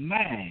of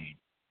mind.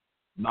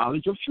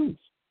 Knowledge of truth.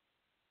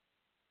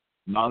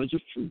 Knowledge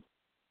of truth.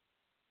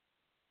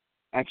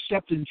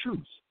 Accepting truth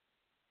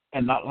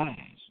and not lies.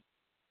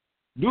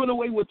 Doing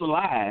away with the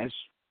lies.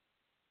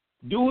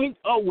 Doing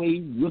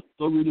away with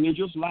the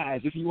religious lies,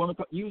 if you want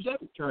to use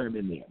that term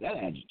in there, that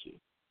adjective.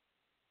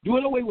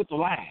 Doing away with the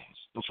lies,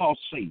 the false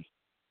faith,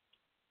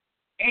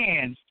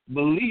 and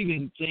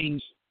believing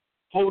things,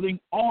 holding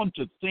on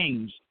to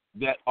things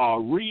that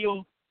are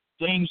real,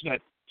 things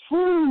that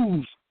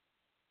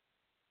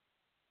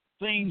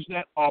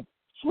are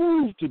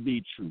proved to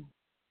be true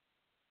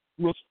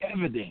with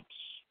evidence,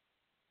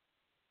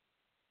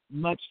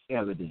 much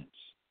evidence.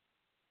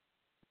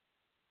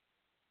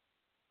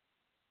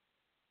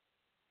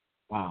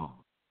 Wow.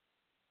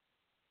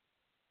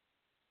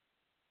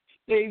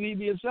 The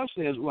AVB itself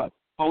says what?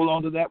 Hold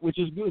on to that which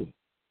is good.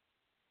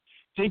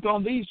 Think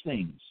on these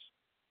things,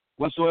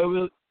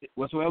 whatsoever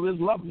is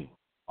lovely,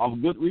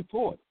 of good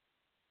report,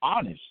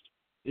 honest.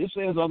 It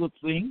says other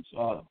things,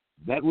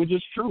 that which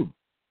is true.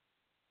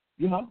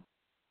 You know,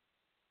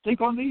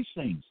 think on these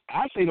things.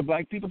 I say to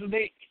black people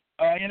today,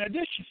 in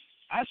addition,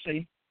 I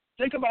say,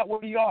 think about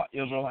where you are,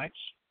 Israelites.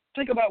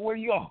 Think about where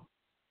you are.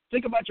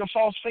 Think about your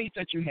false faith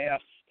that you have,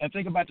 and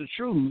think about the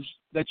truths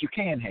that you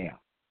can have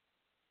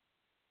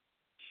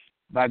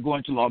by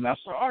going to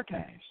Lawmaster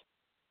Archives.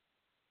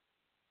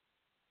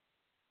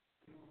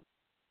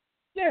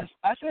 Yes,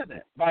 I said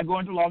that, by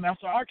going to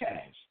Lawmaster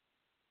Archives.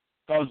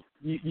 Because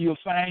you'll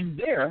find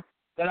there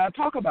that I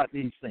talk about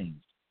these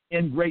things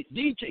in great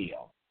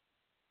detail.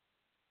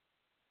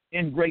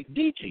 In great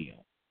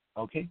detail,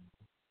 okay?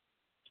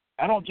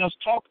 I don't just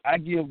talk, I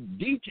give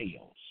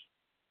details,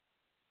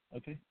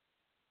 okay?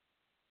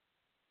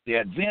 The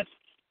advent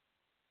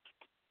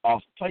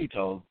of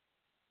Plato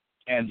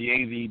and the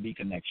AVB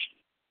connection.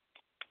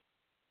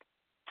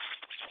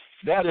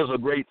 That is a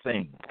great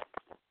thing.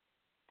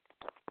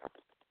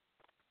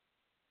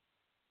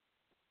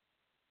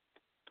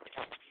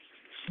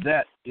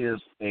 That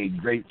is a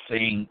great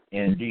thing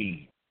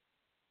indeed.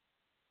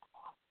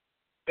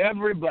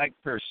 Every black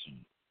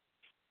person,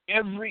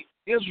 every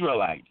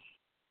Israelite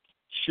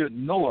should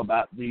know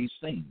about these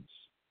things.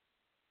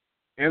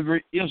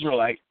 Every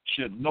Israelite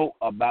should know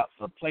about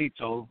the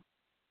Plato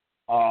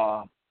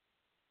and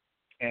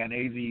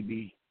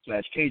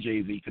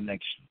AVB/KJV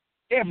connection.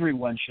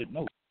 Everyone should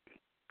know.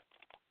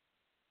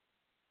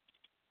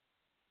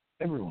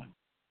 Everyone.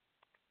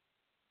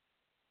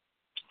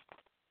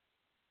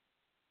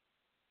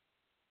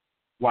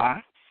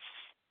 Why?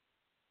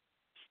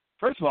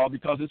 First of all,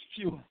 because it's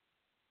pure.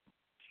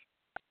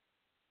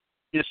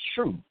 It's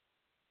true.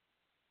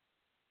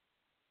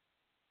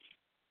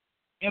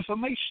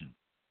 Information.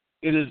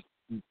 It is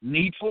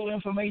needful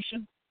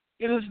information.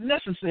 It is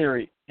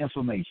necessary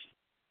information.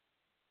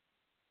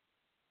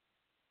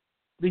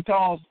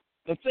 Because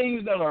the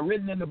things that are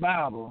written in the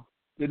Bible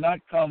did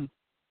not come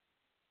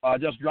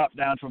just drop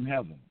down from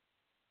heaven.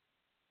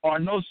 Or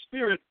no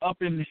spirit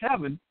up in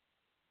heaven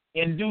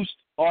induced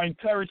or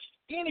encouraged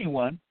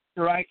anyone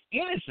to write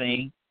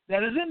anything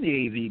that is in the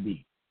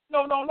AVB.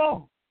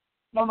 No.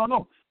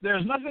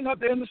 There's nothing up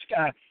there in the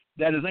sky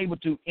that is able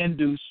to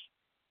induce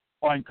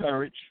or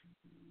encourage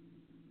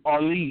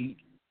or lead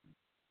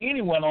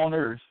anyone on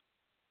earth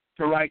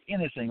to write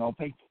anything on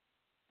paper.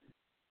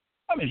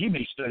 I mean, he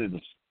may study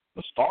the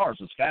stars,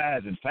 the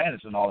skies, and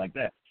planets and all like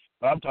that,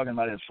 but I'm talking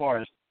about as far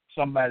as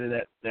somebody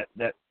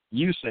that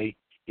you say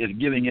is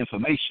giving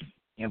information,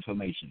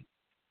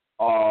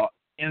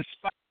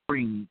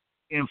 inspiring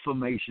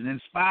information,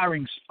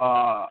 inspiring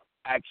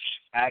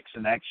acts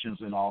and actions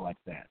and all like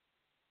that.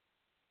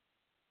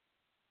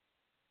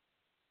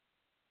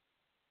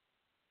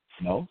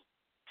 No,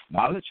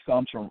 knowledge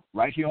comes from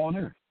right here on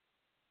earth.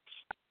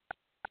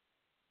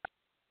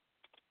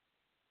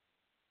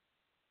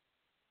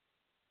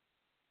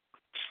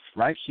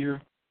 Right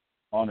here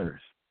on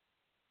earth.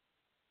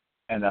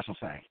 And that's a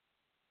fact.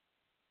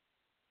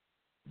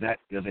 That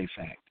is a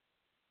fact.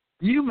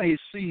 You may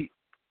see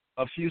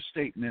a few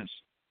statements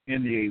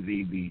in the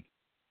AVB,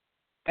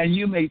 and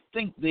you may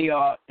think they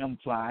are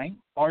implying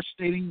or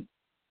stating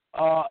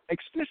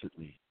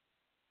explicitly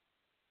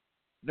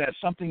that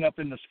something up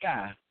in the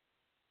sky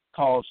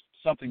caused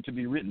something to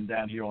be written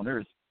down here on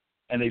earth,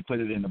 and they put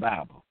it in the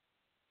Bible.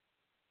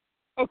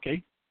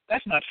 Okay,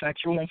 that's not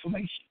factual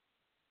information.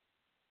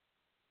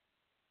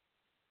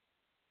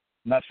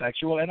 Not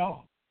factual at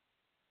all.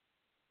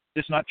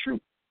 It's not true.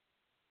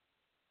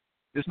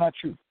 It's not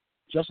true.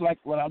 Just like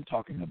what I'm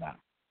talking about.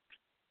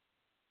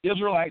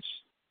 Israelites,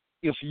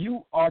 if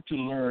you are to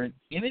learn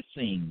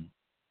anything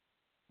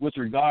with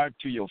regard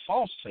to your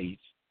false faith,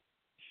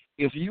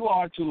 if you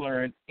are to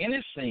learn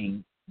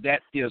anything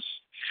that is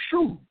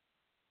true,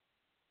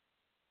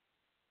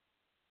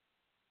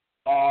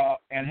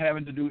 and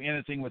having to do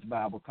anything with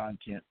Bible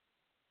content,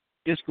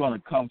 it's going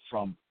to come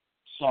from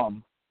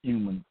some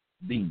human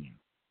being.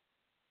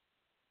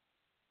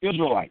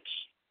 Israelites,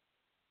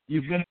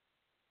 you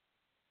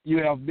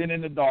have been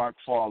in the dark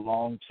for a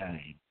long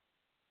time,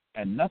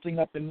 and nothing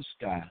up in the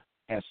sky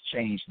has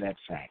changed that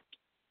fact.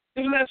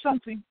 Isn't that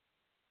something?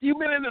 You've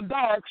been in the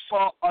dark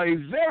for a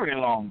very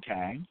long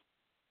time,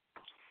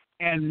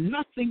 and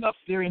nothing up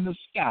there in the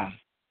sky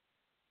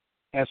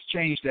has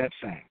changed that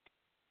fact.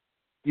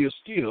 You're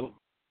still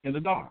in the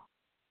dark.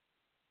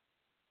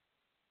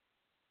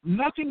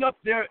 Nothing up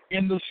there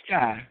in the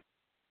sky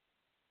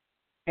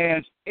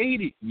has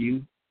aided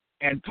you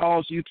and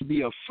caused you to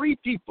be a free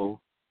people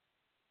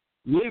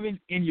living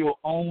in your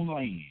own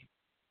land.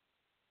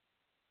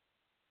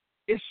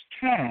 It's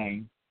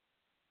time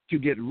to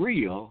get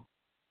real,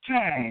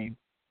 time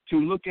to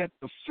look at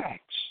the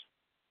facts.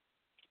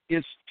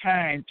 It's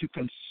time to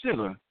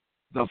consider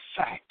the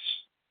facts.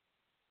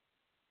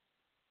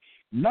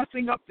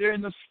 Nothing up there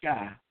in the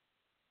sky,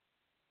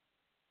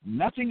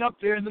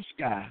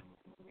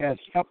 has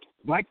helped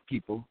black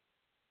people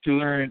to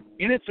learn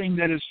anything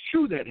that is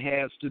true that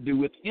has to do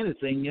with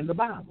anything in the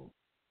Bible.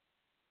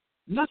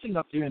 Nothing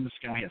up there in the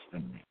sky has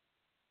done that.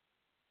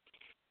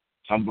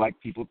 Some black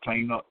people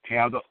claim to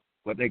have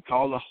what they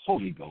call the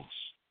Holy Ghost,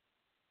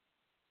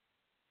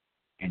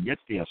 and yet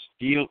they are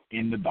still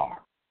in the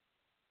dark.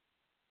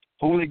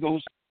 Holy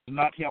Ghost does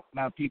not help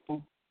my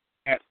people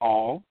at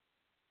all,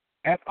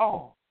 at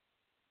all.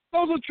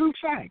 Those are true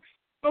facts.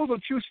 Those are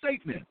true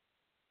statements.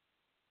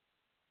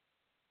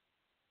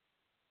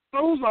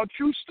 Those are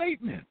true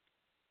statements.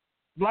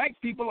 Black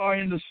people are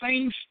in the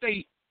same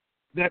state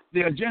that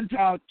their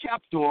Gentile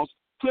captors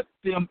put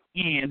them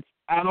in,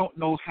 I don't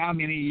know how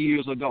many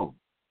years ago.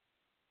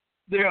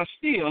 They are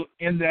still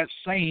in that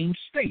same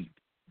state.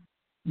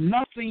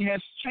 Nothing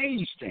has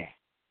changed that.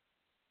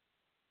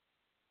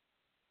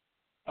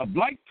 A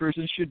black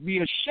person should be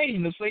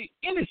ashamed to say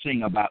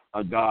anything about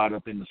a God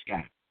up in the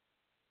sky.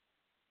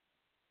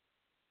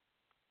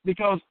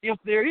 Because if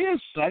there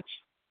is such,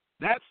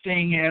 that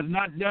thing has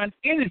not done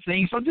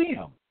anything for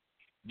them.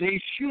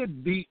 They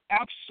should be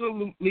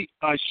absolutely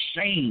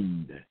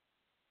ashamed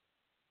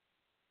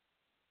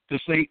to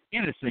say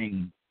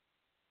anything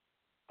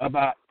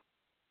about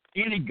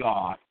any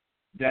God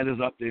that is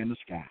up there in the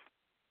sky.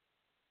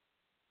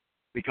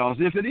 Because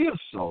if it is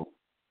so,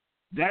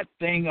 that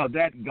thing or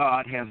that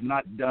God has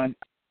not done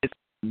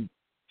anything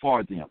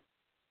for them.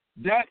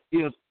 That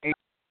is a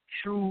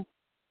true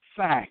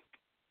fact.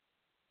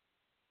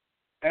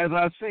 As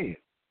I said,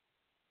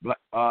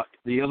 the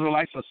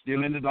Israelites are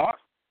still in the dark.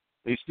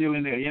 They're still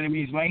in their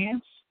enemies'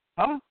 lands.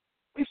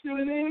 They're still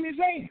in their enemies'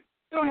 land.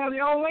 They don't have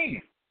their own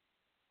land.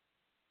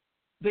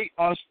 They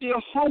are still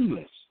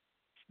homeless.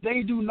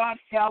 They do not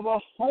have a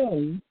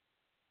home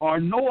or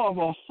know of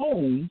a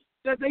home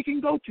that they can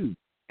go to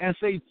and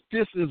say,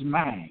 this is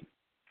mine.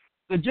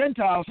 The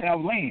Gentiles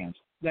have lands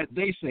that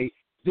they say,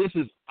 this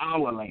is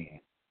our land.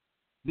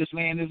 This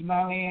land is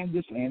my land.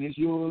 This land is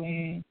your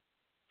land.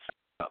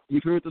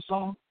 You've heard the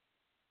song?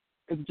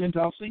 As the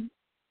Gentiles sing?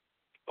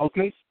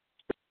 Okay.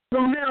 They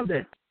don't have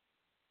that.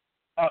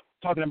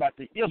 Talking about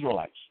the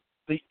Israelites.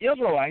 The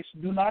Israelites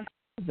do not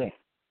have that.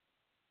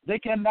 They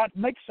cannot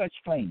make such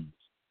claims.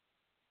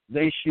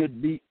 They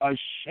should be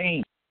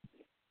ashamed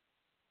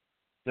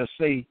to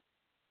say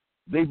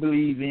they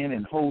believe in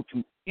and hold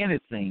to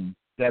anything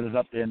that is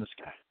up there in the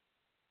sky.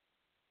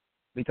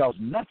 Because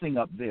nothing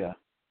up there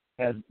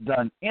has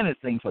done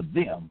anything for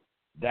them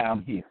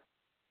down here.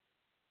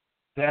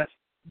 That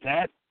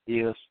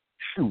is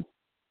true.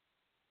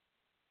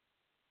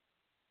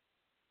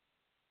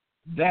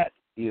 That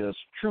is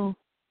true.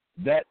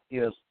 That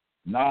is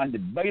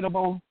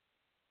non-debatable.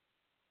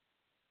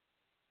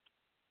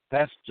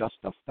 That's just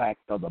a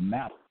fact of the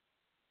matter.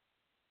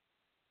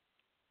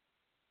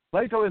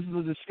 Plato is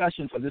the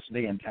discussion for this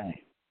day and time.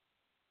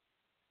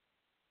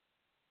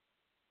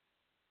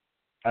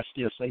 I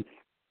still say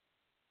that.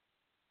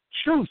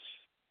 Truth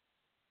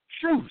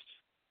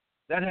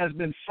that has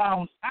been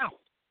found out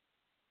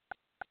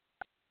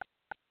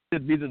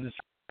should be the discussion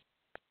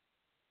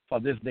for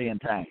this day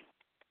and time.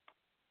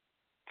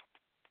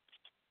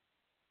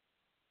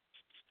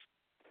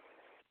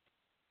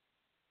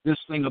 This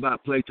thing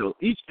about Plato,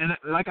 and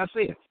like I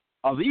said,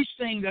 of each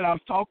thing that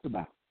I've talked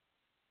about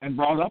and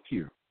brought up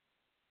here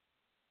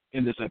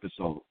in this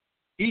episode,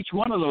 each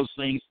one of those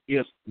things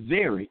is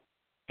very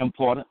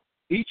important.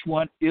 Each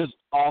one is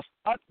of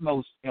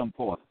utmost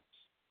importance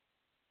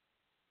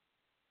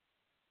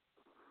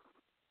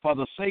for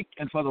the sake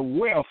and for the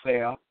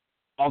welfare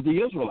of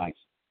the Israelites.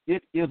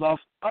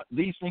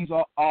 These things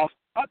are of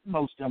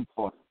utmost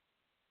importance.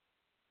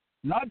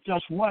 Not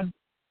just one,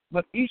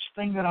 but each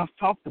thing that I've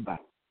talked about.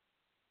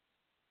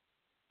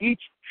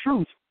 Each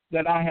truth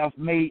that I have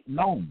made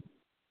known.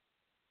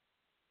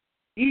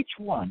 Each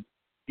one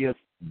is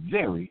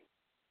very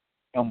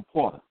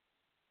important.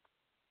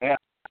 As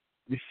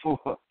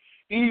before,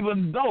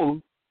 even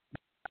though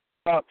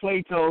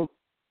Plato,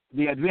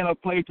 the advent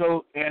of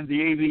Plato and the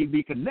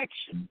AVB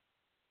connection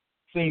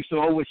seems to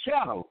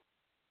overshadow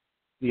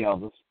the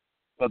others,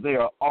 but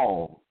they're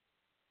all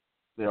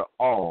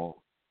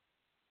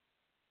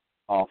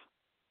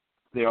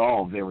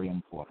very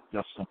important.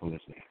 Just simple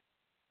as that.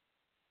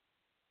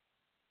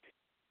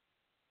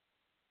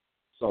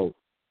 So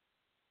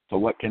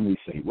what can we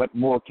say? What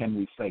more can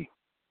we say?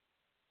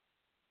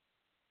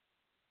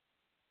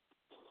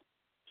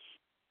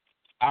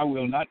 I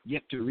will not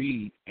get to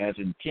read as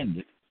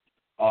intended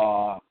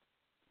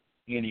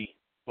any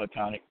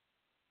Platonic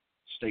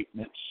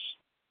statements.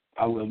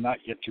 I will not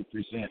get to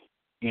present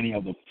any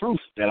of the proof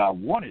that I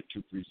wanted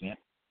to present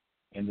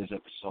in this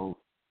episode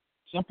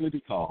simply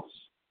because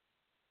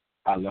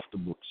I left the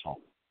books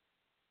home.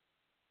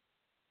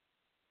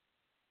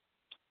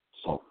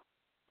 So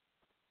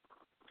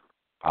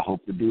I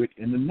hope to do it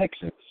in the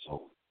next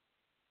episode.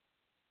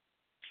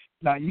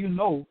 Now, you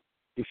know,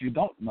 if you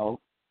don't know,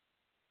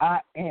 I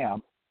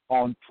am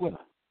on Twitter.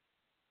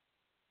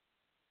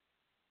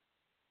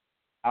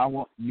 I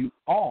want you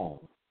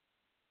all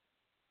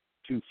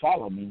to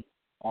follow me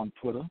on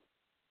Twitter.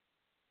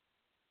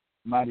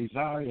 My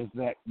desire is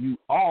that you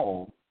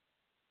all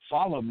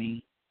follow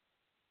me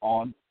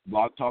on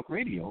Blog Talk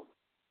Radio,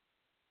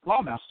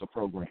 Lawmaster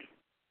Program.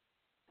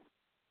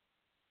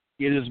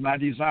 It is my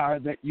desire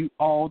that you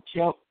all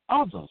tell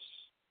others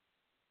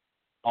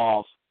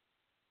of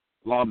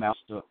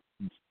Lawmaster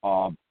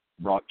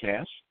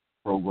broadcast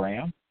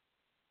program,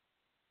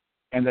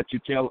 and that you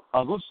tell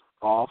others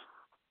of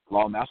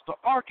Lawmaster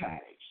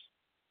Archives.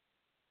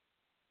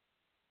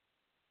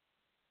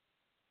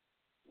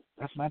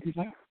 That's my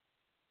desire.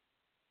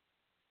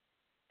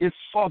 It's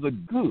for the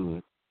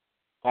good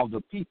of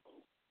the people.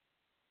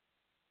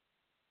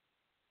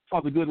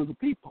 For the good of the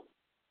people.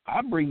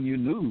 I bring you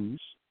news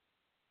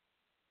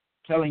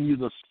telling you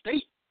the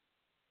state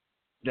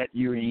that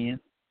you're in,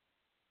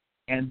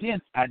 and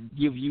then I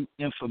give you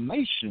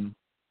information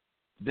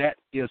that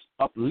is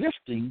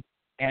uplifting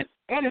and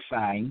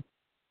edifying.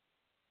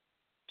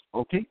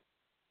 Okay?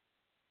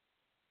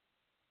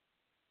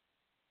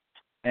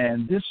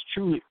 And this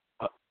truly,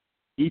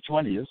 each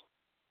one is,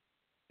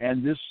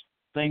 and this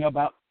thing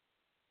about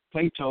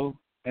Plato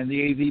and the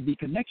AVB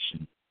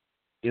connection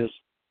is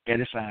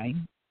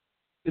edifying,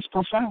 it's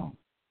profound,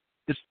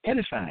 it's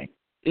edifying,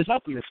 it's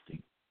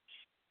uplifting.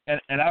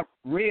 And I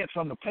read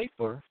from the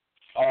paper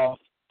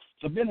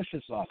the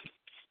benefits of it,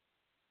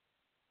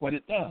 what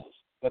it does,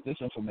 what this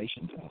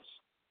information does.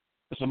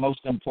 It's the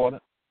most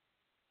important,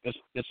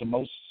 it's the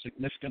most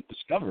significant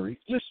discovery.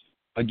 Listen,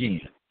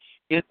 again,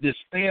 it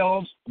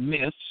dispels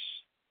myths,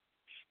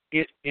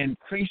 it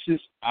increases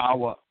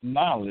our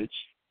knowledge,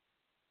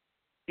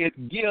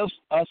 it gives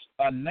us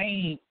a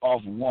name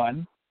of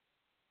one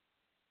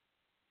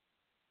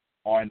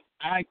or an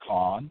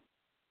icon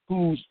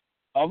whose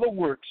other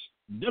works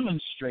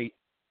demonstrate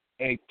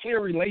a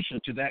clear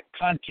relation to that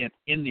content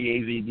in the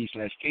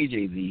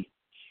AVB/KJV,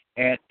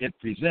 and it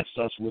presents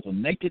us with a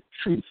naked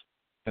truth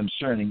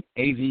concerning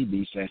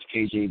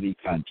AVB/KJV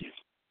content.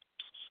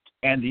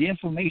 And the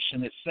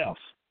information itself,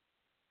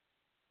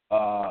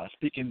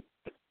 speaking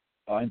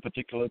in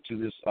particular to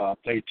this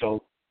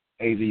Plato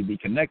AVB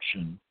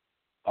connection,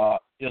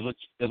 is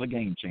a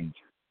game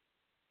changer.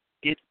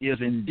 It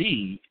is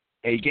indeed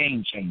a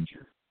game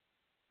changer.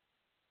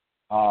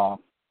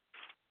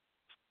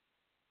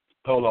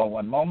 Hold on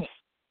one moment.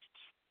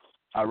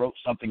 I wrote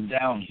something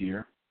down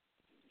here.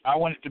 I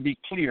want it to be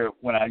clear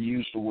when I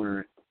use the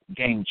word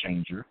game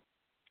changer.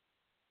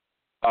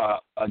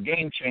 A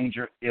game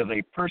changer is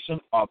a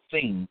person or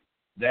thing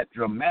that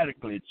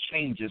dramatically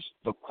changes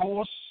the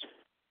course,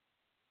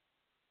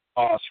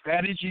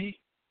 strategy,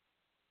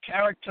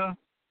 character,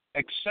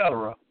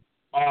 etc.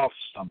 of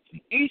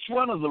something. Each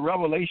one of the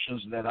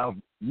revelations that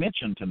I've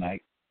mentioned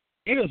tonight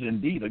is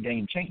indeed a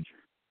game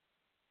changer.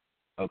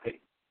 Okay?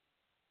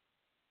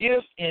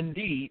 Is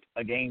indeed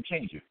a game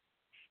changer.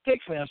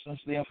 Take, for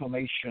instance, the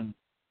information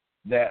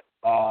that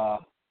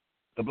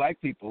the black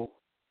people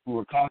who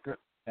were conquered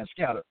and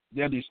scattered,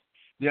 their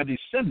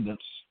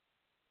descendants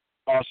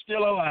are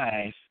still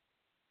alive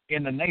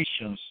in the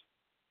nations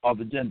of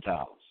the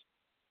Gentiles.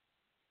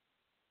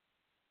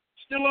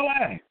 Still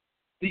alive.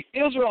 The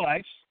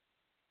Israelites,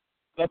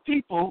 the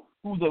people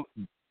who the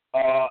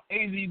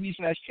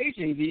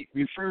AVB/KJV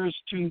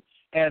refers to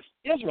as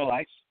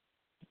Israelites,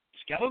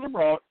 scattered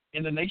abroad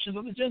in the nations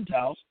of the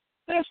Gentiles,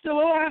 they're still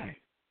alive.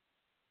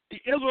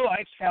 The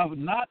Israelites have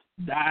not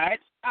died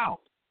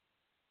out.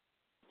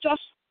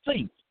 Just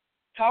think,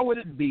 how would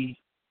it be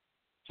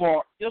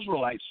for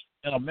Israelites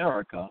in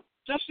America,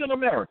 just in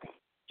America,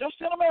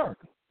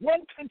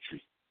 one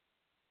country,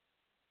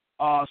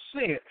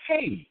 said,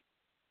 hey,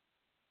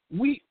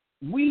 we,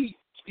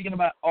 speaking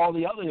about all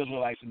the other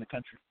Israelites in the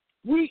country,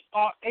 we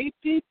are a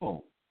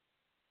people.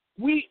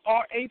 We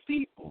are a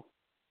people.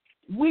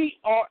 We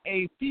are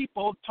a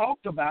people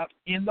talked about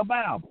in the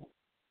Bible,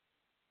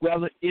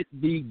 whether it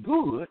be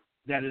good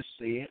that is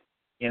said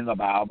in the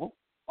Bible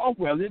or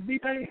whether it be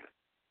bad.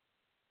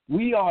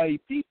 We are a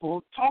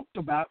people talked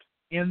about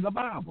in the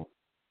Bible.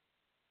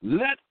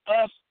 Let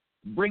us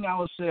bring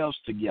ourselves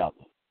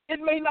together. It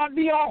may not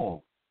be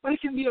all, but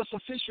it can be a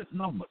sufficient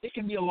number. It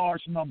can be a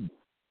large number.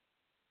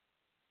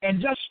 And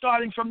just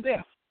starting from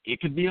there, it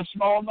could be a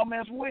small number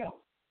as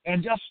well.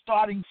 And just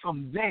starting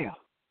from there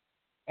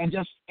and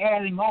just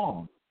adding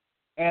on,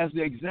 as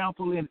the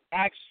example in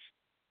Acts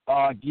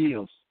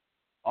gives,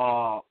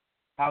 how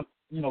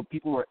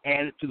people were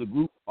added to the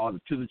group or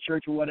to the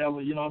church or whatever,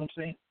 you know what I'm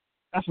saying?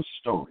 That's a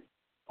story,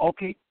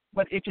 okay?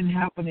 But it can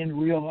happen in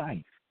real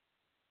life.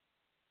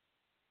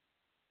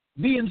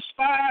 Be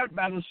inspired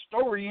by the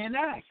story in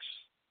Acts.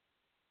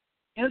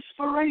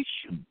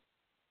 Inspiration.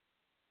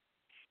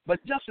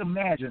 But just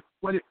imagine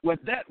what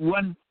that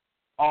one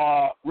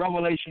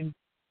revelation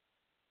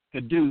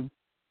could do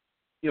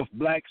if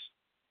blacks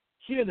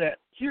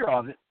hear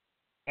of it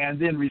and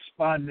then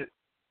responded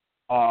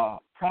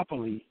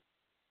properly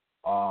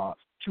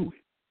to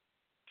it,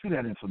 to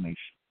that information,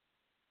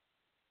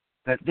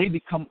 that they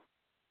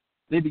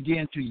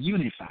begin to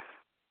unify.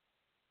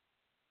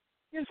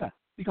 Unify.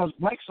 Because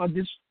blacks are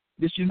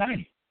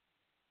disunited.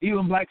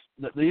 Even blacks,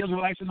 the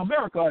Israelites in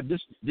America are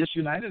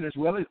disunited, as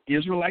well as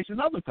Israelites in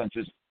other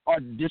countries are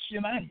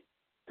disunited.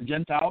 The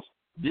Gentiles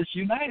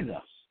disunited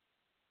us.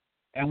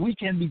 And we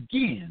can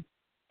begin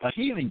a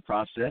healing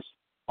process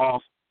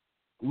of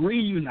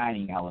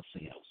reuniting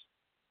ourselves,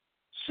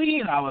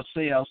 seeing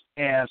ourselves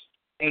as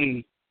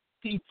a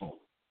people.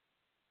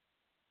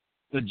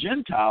 The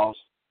Gentiles,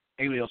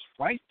 alias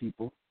white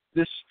people,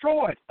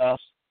 destroyed us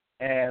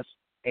as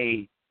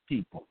a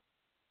people.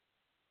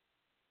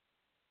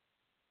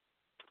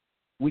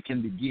 We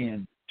can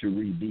begin to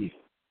rebuild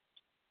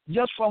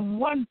just from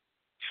one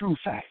true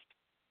fact,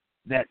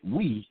 that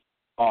we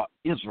are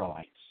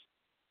Israelites.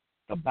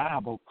 The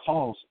Bible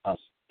calls us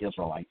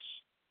Israelites.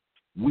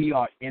 We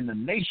are in the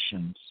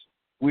nations.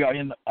 We are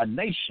in a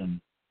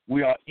nation.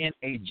 We are in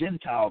a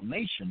Gentile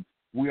nation.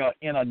 We are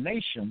in a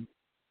nation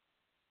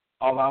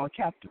of our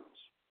captors.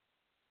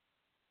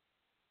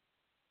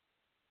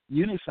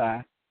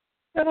 Unify.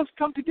 Let us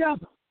come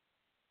together.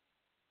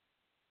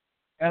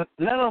 And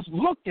let us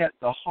look at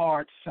the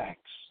hard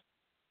facts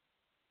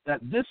that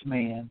this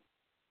man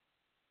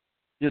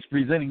is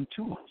presenting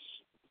to us.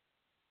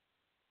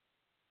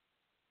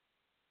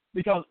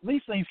 Because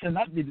these things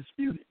cannot be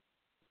disputed.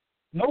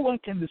 No one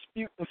can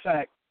dispute the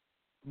fact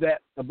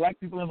that the black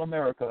people in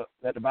America,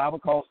 that the Bible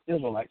calls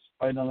Israelites,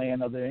 are in the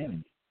land of their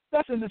enemy.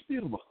 That's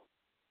indisputable.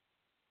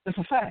 It's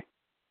a fact.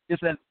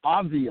 It's an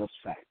obvious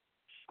fact.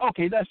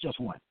 Okay, that's just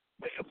one.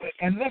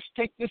 And let's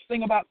take this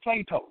thing about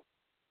Plato.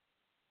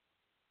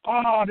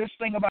 This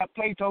thing about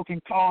Plato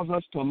can cause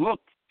us to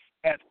look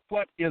at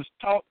what is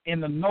taught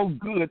in the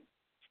no-good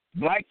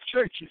black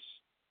churches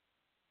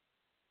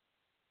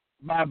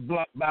by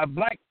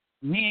black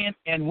men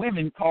and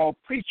women called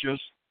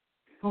preachers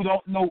who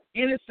don't know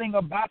anything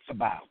about the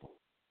Bible.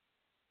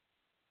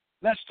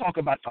 Let's talk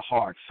about the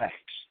hard facts,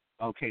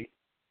 okay?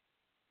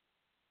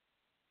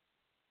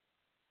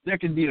 There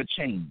can be a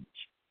change,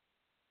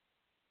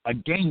 a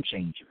game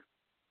changer.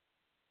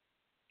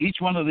 Each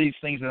one of these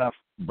things that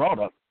I've brought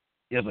up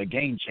is a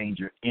game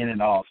changer in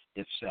and of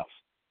itself.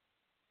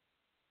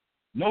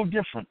 No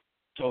different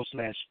 /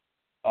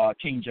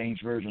 King James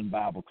Version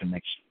Bible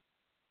connection.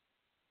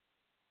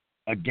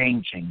 A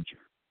game changer.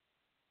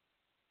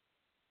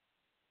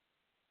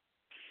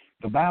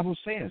 The Bible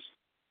says,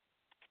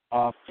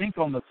 think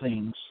on the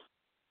things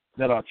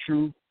that are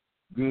true,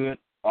 good,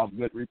 of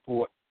good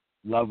report,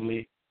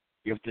 lovely.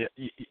 If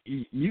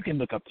you can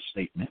look up the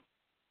statement.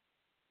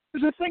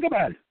 Just think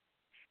about it.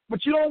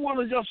 But you don't want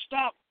to just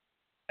stop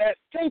at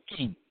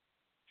thinking.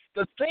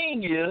 The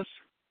thing is,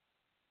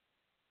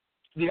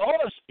 the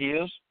onus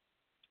is,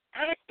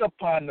 act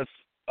upon the.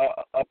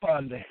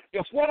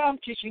 If what I'm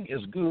teaching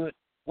is good,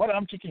 what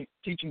I'm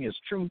teaching is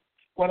true,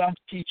 what I'm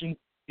teaching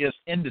is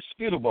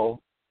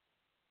indisputable,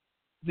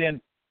 then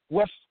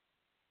what's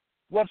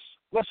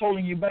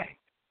holding you back?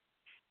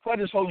 What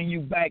is holding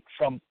you back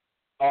from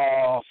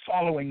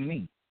following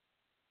me?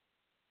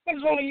 What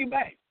is holding you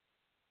back?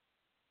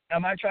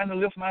 Am I trying to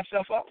lift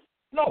myself up?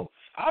 No,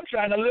 I'm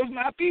trying to lift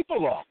my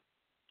people up.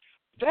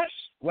 That's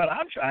what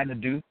I'm trying to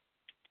do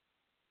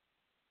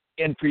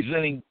in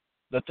presenting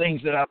the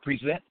things that I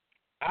present.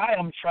 I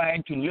am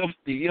trying to lift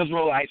the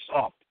Israelites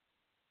up,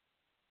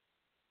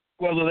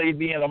 whether they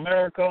be in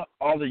America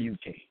or the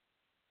UK.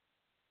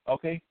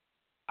 Okay?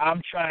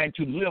 I'm trying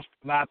to lift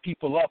my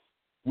people up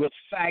with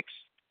facts,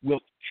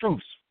 with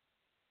truth,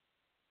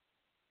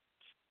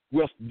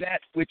 with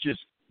that which is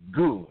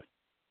good.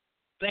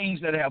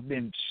 Things that have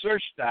been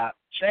searched out,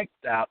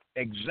 checked out,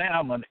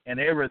 examined, and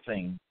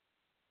everything.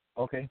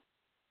 Okay?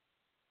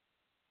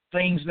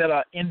 Things that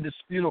are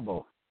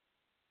indisputable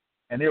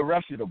and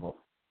irrefutable.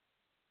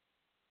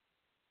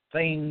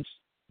 Things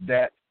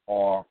that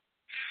are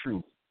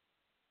true.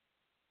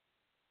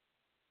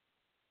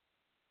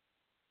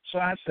 So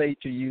I say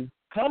to you,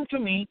 come to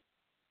me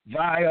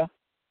via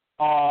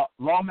our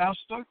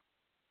Lawmaster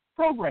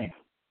program.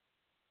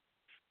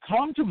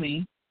 Come to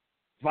me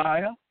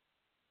via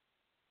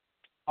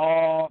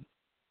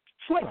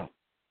Twitter.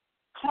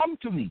 Come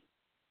to me.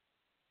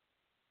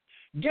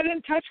 Get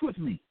in touch with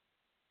me.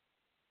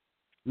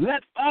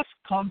 Let us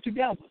come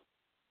together.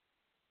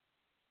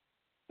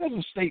 There's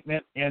a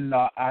statement in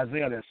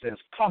Isaiah that says,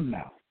 come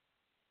now.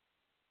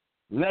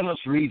 Let us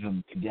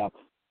reason together.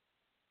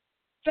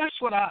 That's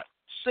what I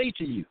say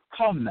to you.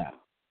 Come now.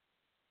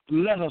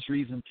 Let us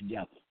reason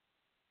together.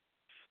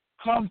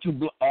 Come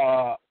to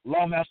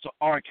Lawmaster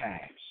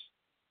Archives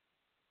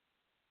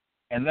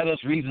and let us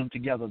reason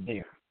together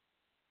there.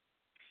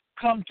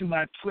 Come to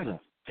my Twitter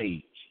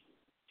page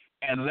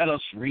and let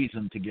us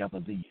reason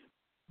together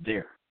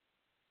there.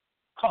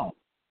 Come.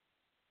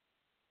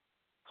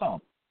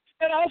 Come.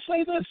 And I'll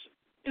say this.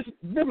 It's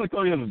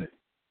biblical, isn't it?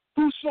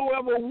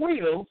 Whosoever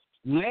will,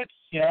 let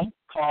him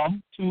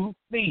come to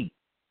me.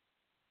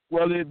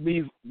 Whether it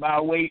be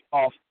by way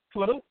of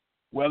Twitter,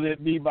 whether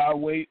it be by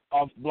way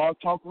of Blog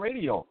Talk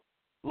Radio,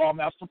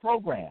 Lawmaster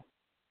Program.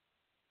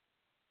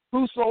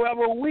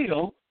 Whosoever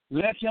will,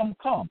 let him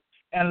come.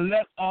 And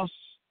let us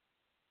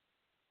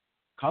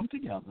come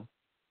together.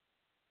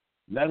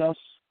 Let us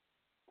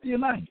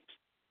unite.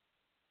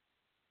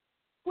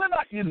 We're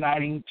not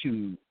uniting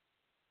to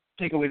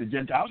take away the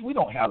Gentiles. We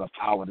don't have the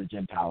power the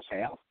Gentiles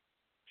have.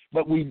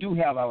 But we do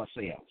have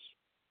ourselves.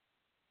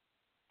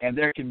 And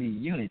there can be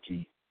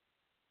unity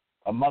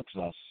amongst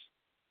us,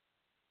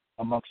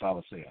 amongst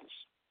ourselves.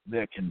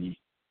 There can be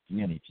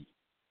unity.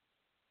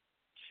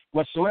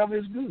 Whatsoever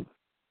is good.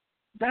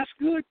 That's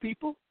good,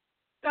 people.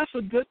 That's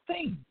a good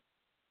thing.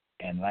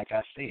 And like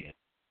I said,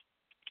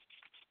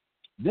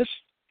 this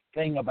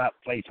thing about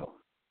Plato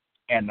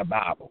and the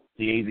Bible,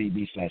 the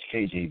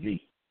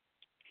AVB/KJV,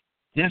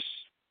 this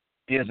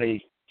is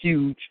a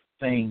huge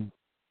thing.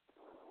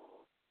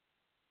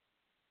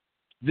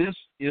 This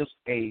is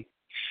a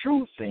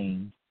true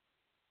thing.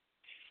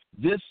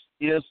 This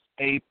is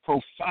a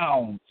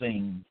profound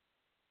thing.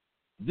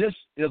 This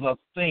is a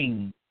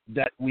thing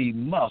that we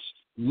must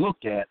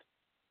look at,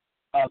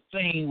 a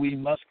thing we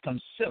must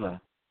consider,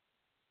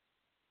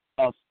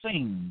 a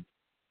thing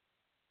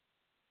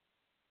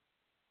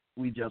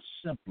we just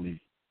simply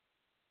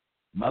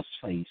must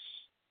face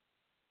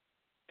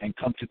and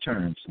come to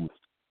terms with.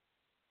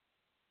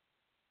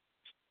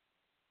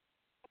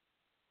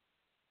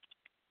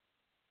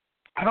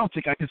 I don't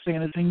think I can say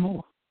anything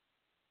more.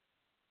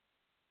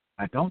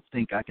 I don't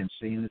think I can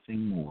say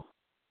anything more.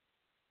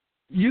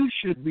 You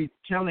should be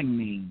telling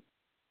me,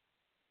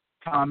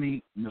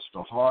 Tommy,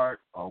 Mr.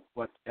 Hart, or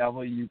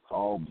whatever you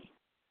call me.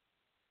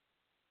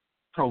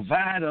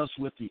 Provide us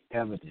with the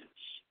evidence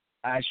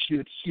I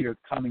should hear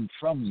coming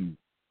from you.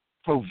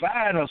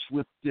 Provide us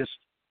with this,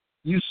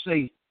 you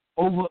say,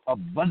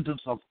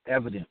 overabundance of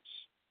evidence.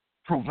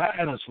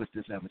 Provide us with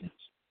this evidence.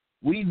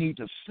 We need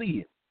to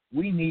see it.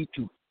 We need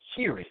to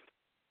hear it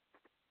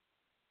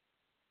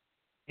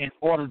in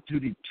order to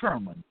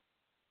determine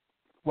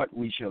what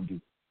we shall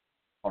do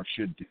or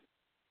should do.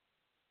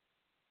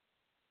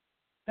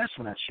 That's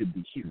what I should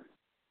be hearing.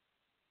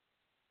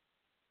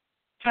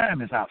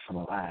 Time is out for the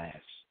lies,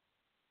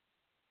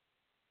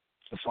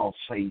 the false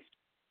faith.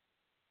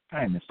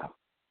 Time is out.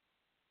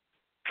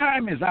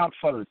 Time is out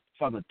for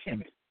the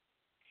timid.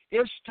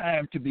 It's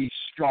time to be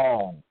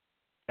strong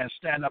and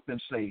stand up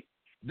and say,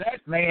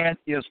 that man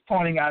is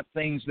pointing out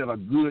things that are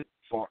good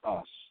for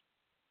us.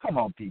 Come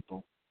on,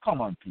 people.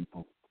 Come on,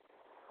 people.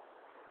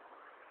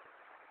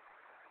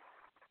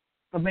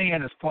 The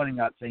man is pointing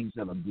out things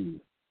that are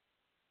good.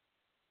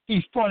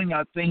 He's pointing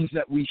out things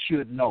that we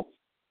should know.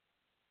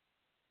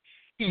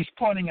 He's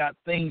pointing out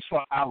things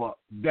for our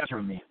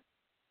betterment.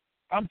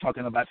 I'm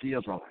talking about the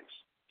Israelites.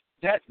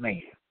 That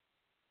man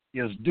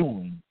is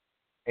doing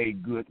a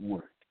good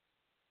work.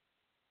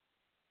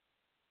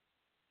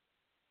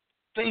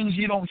 Things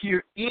you don't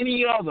hear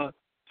any other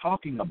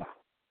talking about.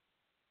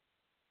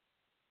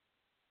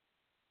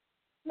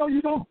 No,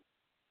 you don't.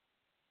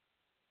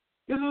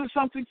 Isn't it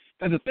something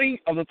that the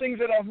things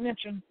that I've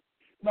mentioned,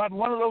 not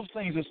one of those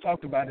things is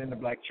talked about in the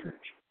black church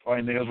or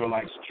in the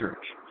Israelites church.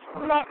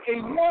 Not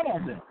a one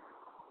of them.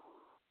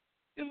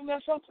 Isn't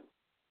that something?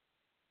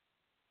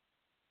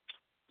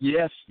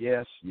 Yes,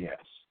 yes, yes.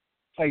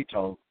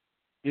 Plato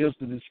is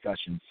the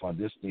discussion for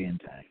this day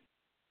and time.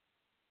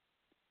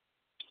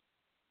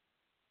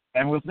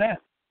 And with that,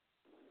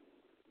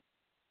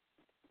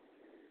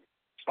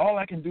 all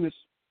I can do is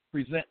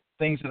present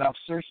things that I've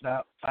searched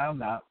out,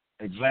 found out,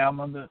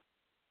 examined,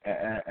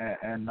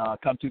 and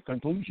come to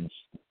conclusions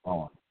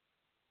on,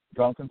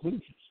 draw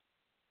conclusions.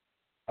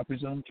 I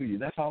present them to you.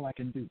 That's all I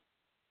can do.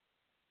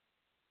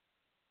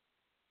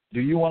 Do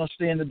you want to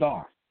stay in the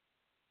dark?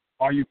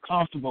 Are you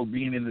comfortable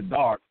being in the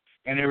dark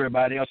and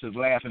everybody else is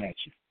laughing at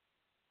you?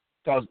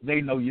 Because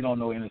they know you don't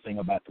know anything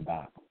about the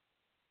Bible.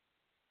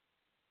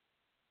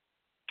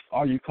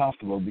 Are you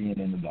comfortable being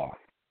in the dark?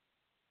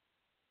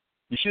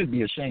 You should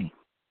be ashamed.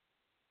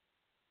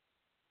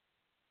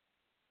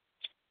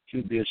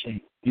 Should be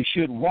ashamed. You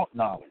should want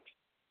knowledge.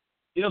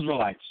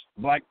 Israelites,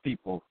 black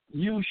people,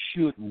 you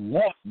should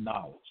want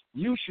knowledge.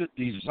 You should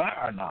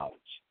desire knowledge.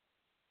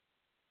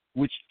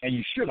 And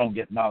you sure don't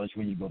get knowledge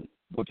when you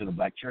go to the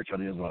black church or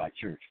the Israelite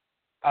church.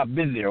 I've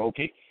been there,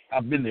 okay?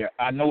 I've been there.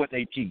 I know what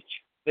they teach.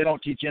 They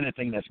don't teach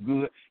anything that's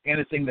good,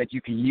 anything that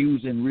you can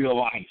use in real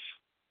life.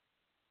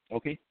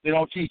 Okay? They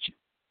don't teach it.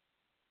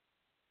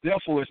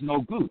 Therefore, it's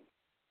no good.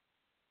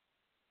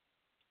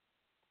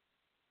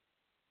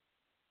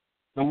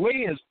 The way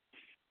is,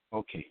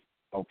 okay.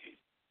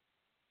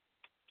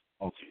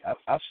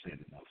 I've said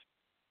enough.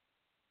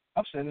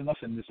 I've said enough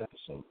in this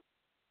episode.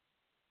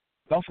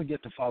 Don't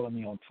forget to follow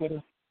me on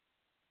Twitter.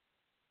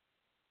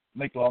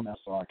 Make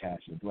Lawmaster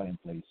Archives your dwelling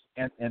place.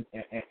 And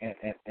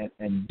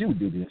do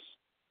this.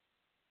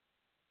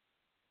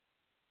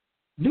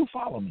 Do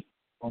follow me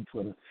on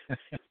Twitter.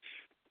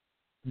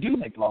 Do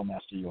make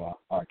Lawmaster your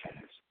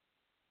archives.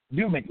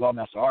 Do make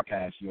Lawmaster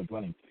Archives your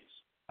dwelling place.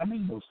 I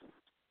mean those things.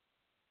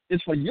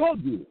 It's for your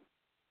good.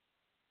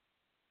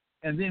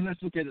 And then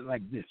let's look at it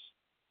like this.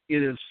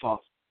 It is for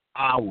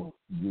our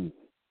good.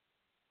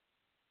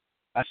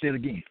 I say it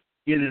again.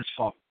 It is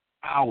for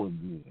our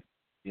good,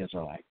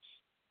 Israelites.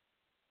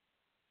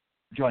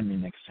 Join me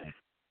next time.